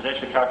 and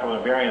potentially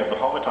calculable invariant of the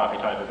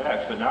homotopy type of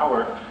X. But now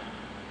we're,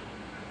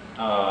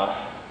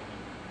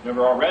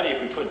 remember already,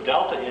 if we put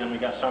delta in, we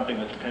got something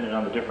that's dependent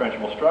on the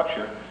differentiable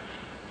structure.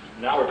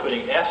 Now we're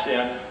putting S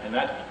in, and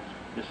that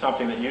is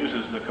something that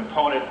uses the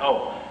component.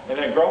 Oh, and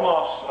then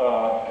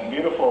Gromov's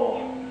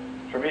beautiful,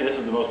 for me, this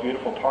is the most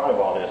beautiful part of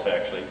all this,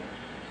 actually,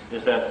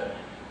 is that,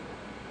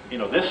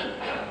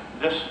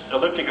 this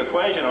elliptic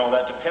equation and all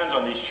that depends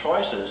on these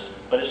choices,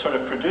 but it sort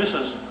of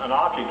produces an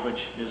object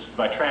which is,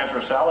 by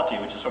transversality,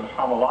 which is sort of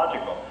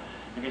homological.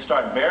 If you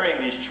start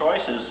varying these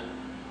choices,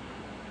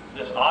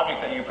 this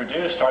object that you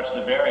produce starts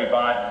to vary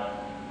by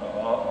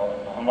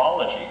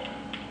homology.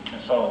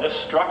 And so this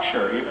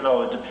structure, even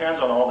though it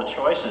depends on all the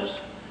choices,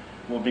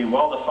 will be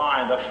well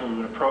defined up to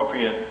an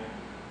appropriate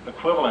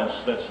equivalence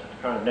that's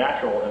kind of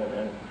natural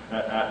in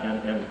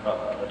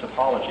a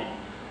topology.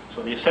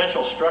 So the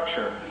essential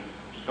structure,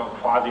 which is called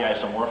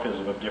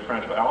quasi-isomorphism of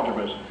differential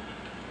algebras,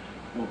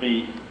 will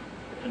be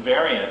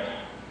invariant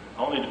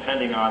only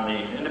depending on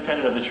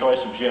independent of the choice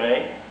of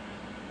J,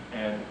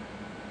 and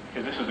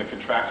because this is a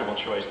contractible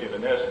choice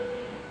given this,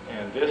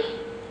 and this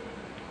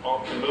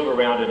can move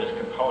around in its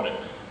component.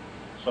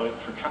 So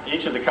for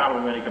each of the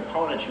countably many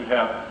components, you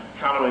have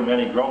countably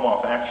many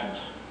Gromov actions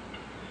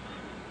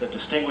that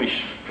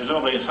distinguish,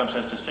 presumably in some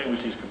sense,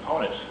 distinguish these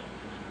components,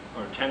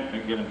 or tend to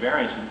give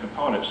invariance in the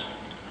components.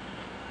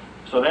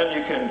 So then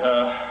you can,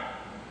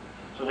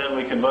 so then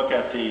we can look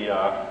at the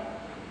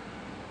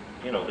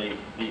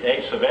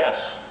A sub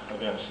S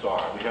of M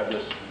star. We have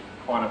this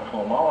quantum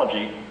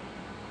cohomology,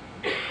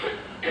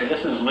 and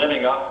this is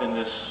living up in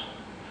this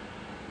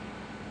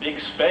big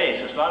space.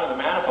 It's not in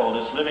the manifold,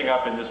 it's living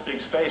up in this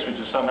big space, which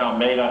is somehow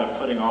made out of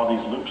putting all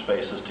these loop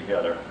spaces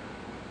together.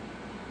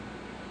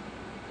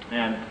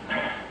 And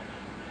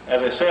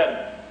as I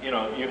said,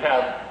 you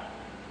have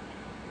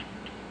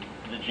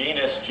the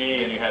genus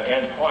G and you have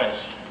n points.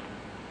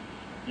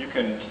 You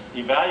can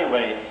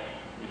evaluate,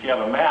 if you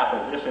have a map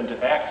of this into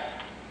X,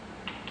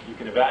 you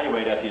can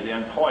evaluate at these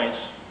n points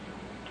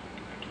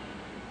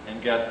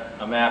and get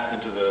a map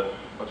into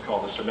what's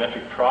called the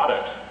symmetric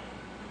product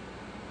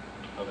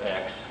of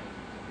X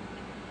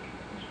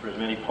for as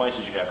many points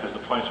as you have, because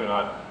the points are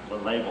not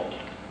labeled.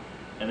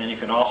 And then you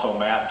can also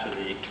map to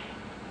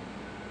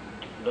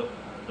the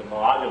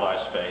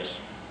moduli space.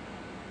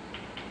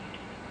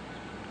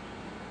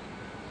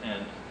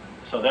 And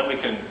so then we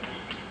can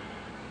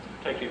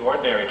take the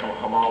ordinary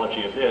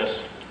homology of this,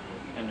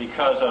 and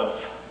because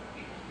of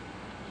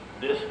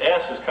this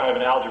S is kind of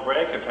an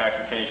algebraic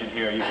compactification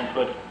here, you can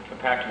put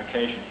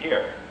compactification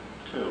here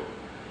too.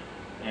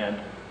 And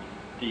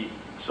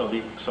so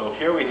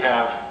here we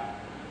have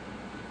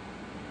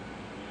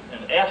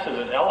an S is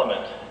an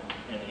element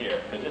in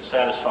here because it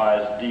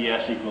satisfies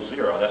ds equals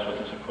 0. That's what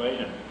this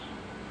equation means.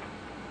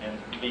 And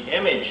the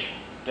image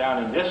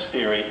down in this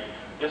theory,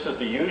 this is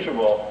the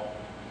usual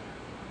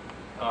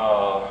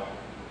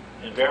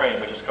invariant,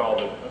 which is called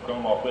a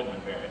Gromov-Witten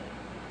invariant.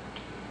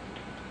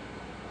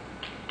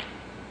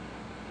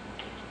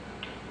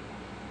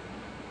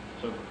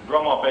 So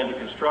Gromov made the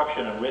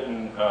construction, and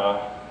Witten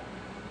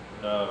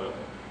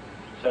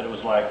said it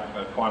was like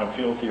quantum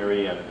field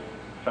theory and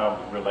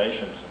found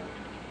relations.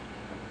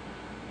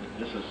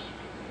 And this is,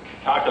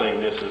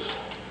 calculating this is,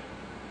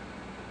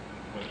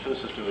 when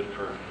physicists do it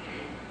for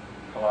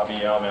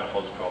Calabi-Yau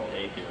manifolds, it's called the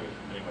A theory.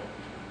 Anyway.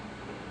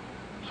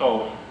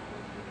 So,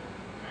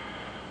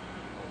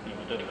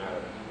 it doesn't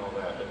matter, all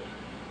that.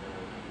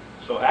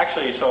 So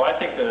actually, I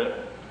think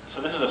that,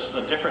 so this is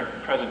a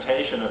different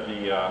presentation of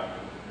the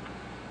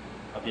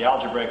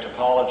algebraic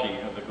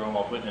topology of the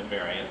Gromov-Witten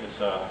invariant. It's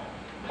a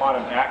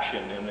quantum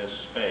action in this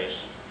space.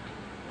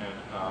 And,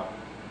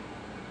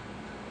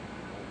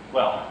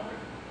 well,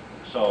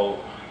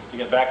 so to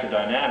get back to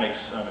dynamics,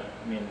 I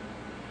mean,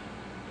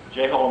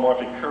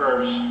 J-holomorphic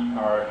curves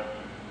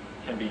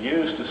can be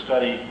used to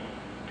study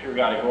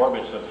periodic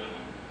orbits of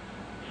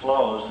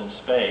flows in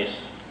space,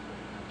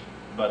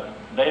 but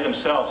they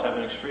themselves have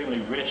an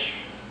extremely rich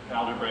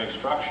algebraic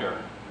structure.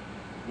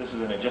 This is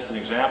just an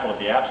example of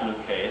the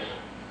absolute case.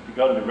 If you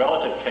go to the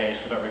relative case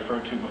that I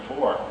referred to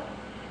before,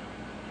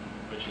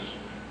 which is,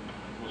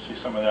 we'll see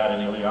some of that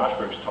in Ilya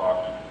Oshberg's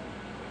talk,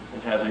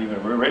 it has an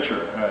even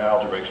richer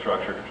algebraic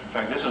structure. In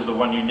fact, this is the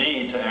one you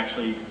need to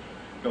actually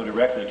go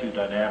directly to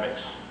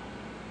dynamics.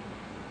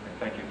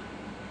 Thank you.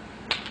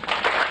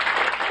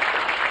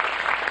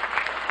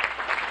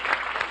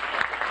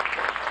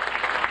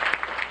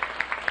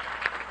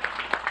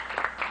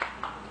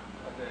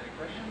 Are there any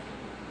questions?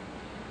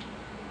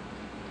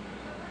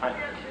 I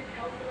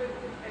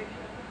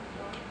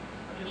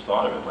just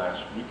thought of it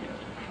last weekend.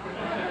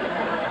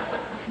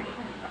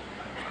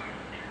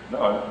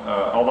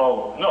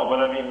 But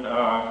I mean,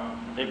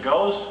 it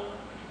goes,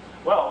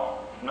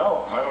 well,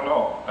 no, I don't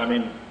know. I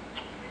mean,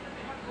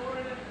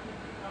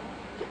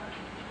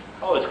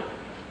 oh, it's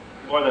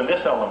more than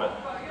this element.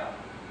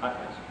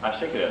 I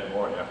think it has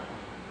more, yeah.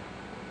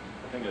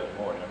 I think it has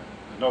more, yeah.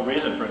 There's no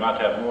reason for it not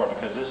to have more,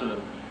 because this is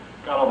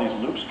got all these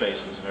loop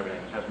spaces and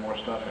everything. It has more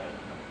stuff in it.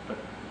 But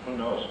who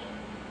knows?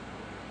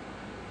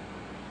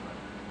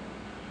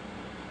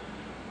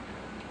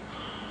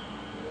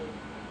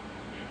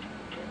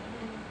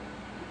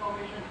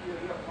 Information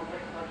theory of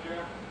complex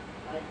structure,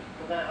 like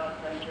the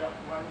diagram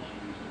one she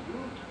used to do.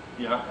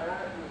 Yeah.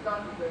 You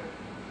start with the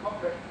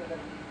complex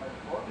energy by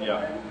force, Yeah.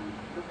 and then you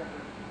look at the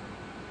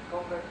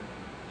complex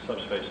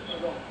Subspaces.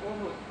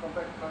 almost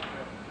complex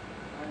structure,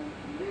 and you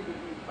label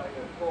it by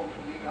the form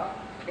omega.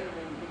 Then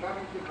when you become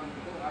into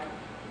condition, right?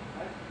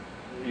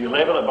 You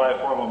label it by a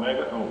form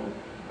omega? Oh.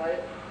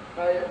 By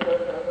y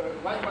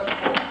by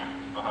form.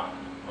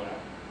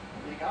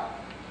 Omega.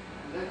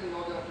 And then in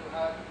order to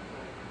have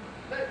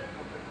that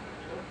complex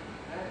structure,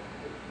 the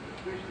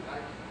equation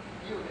like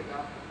d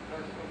omega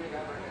plus omega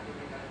minus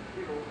omega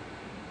is 0.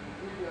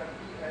 If you have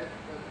ds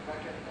plus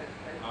bracket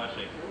ss. Oh, I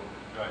see.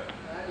 Right.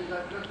 Is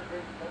that just a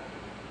great step?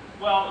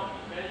 Well,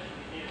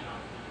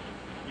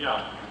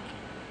 yeah.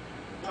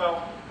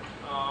 Well,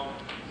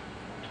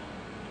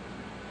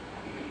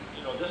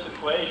 you know, this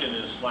equation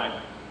is like,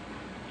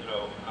 you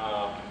know,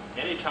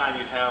 anytime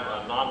you have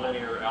a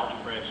nonlinear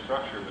algebraic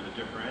structure with a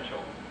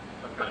differential,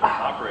 some kind of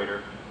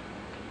operator,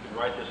 you can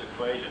write this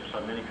equation. So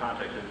in many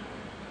contexts,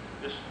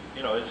 this,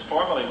 you know, it's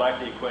formally like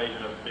the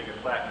equation of big and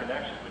flat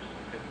connection, which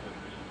is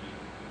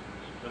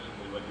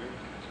explicitly what your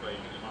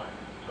equation is like.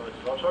 So it's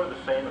sort of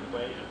the same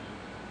equation.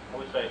 I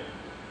would say,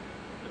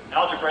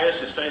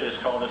 algebraists who study this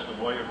call this the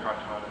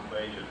Moyer-Cartan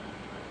equation.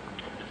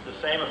 It's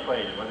the same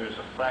equation, whether it's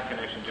a flat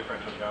connection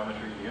differential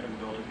geometry, the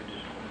integrability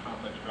condition, the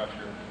complex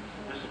structure,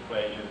 this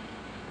equation.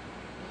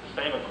 It's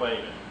the same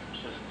equation.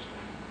 It's just,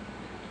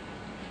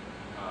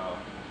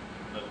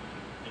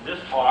 in this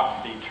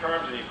talk, the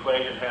terms of the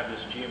equation have this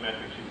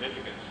geometric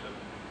significance that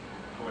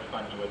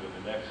corresponds to whether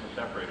the next is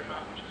separate or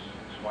not, which is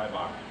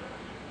Zweibach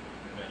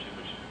convention,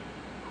 which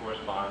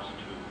corresponds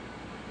to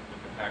the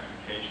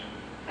compactification.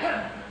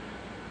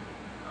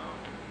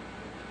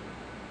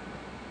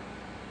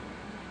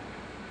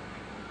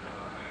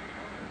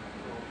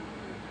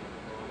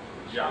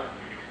 Yeah.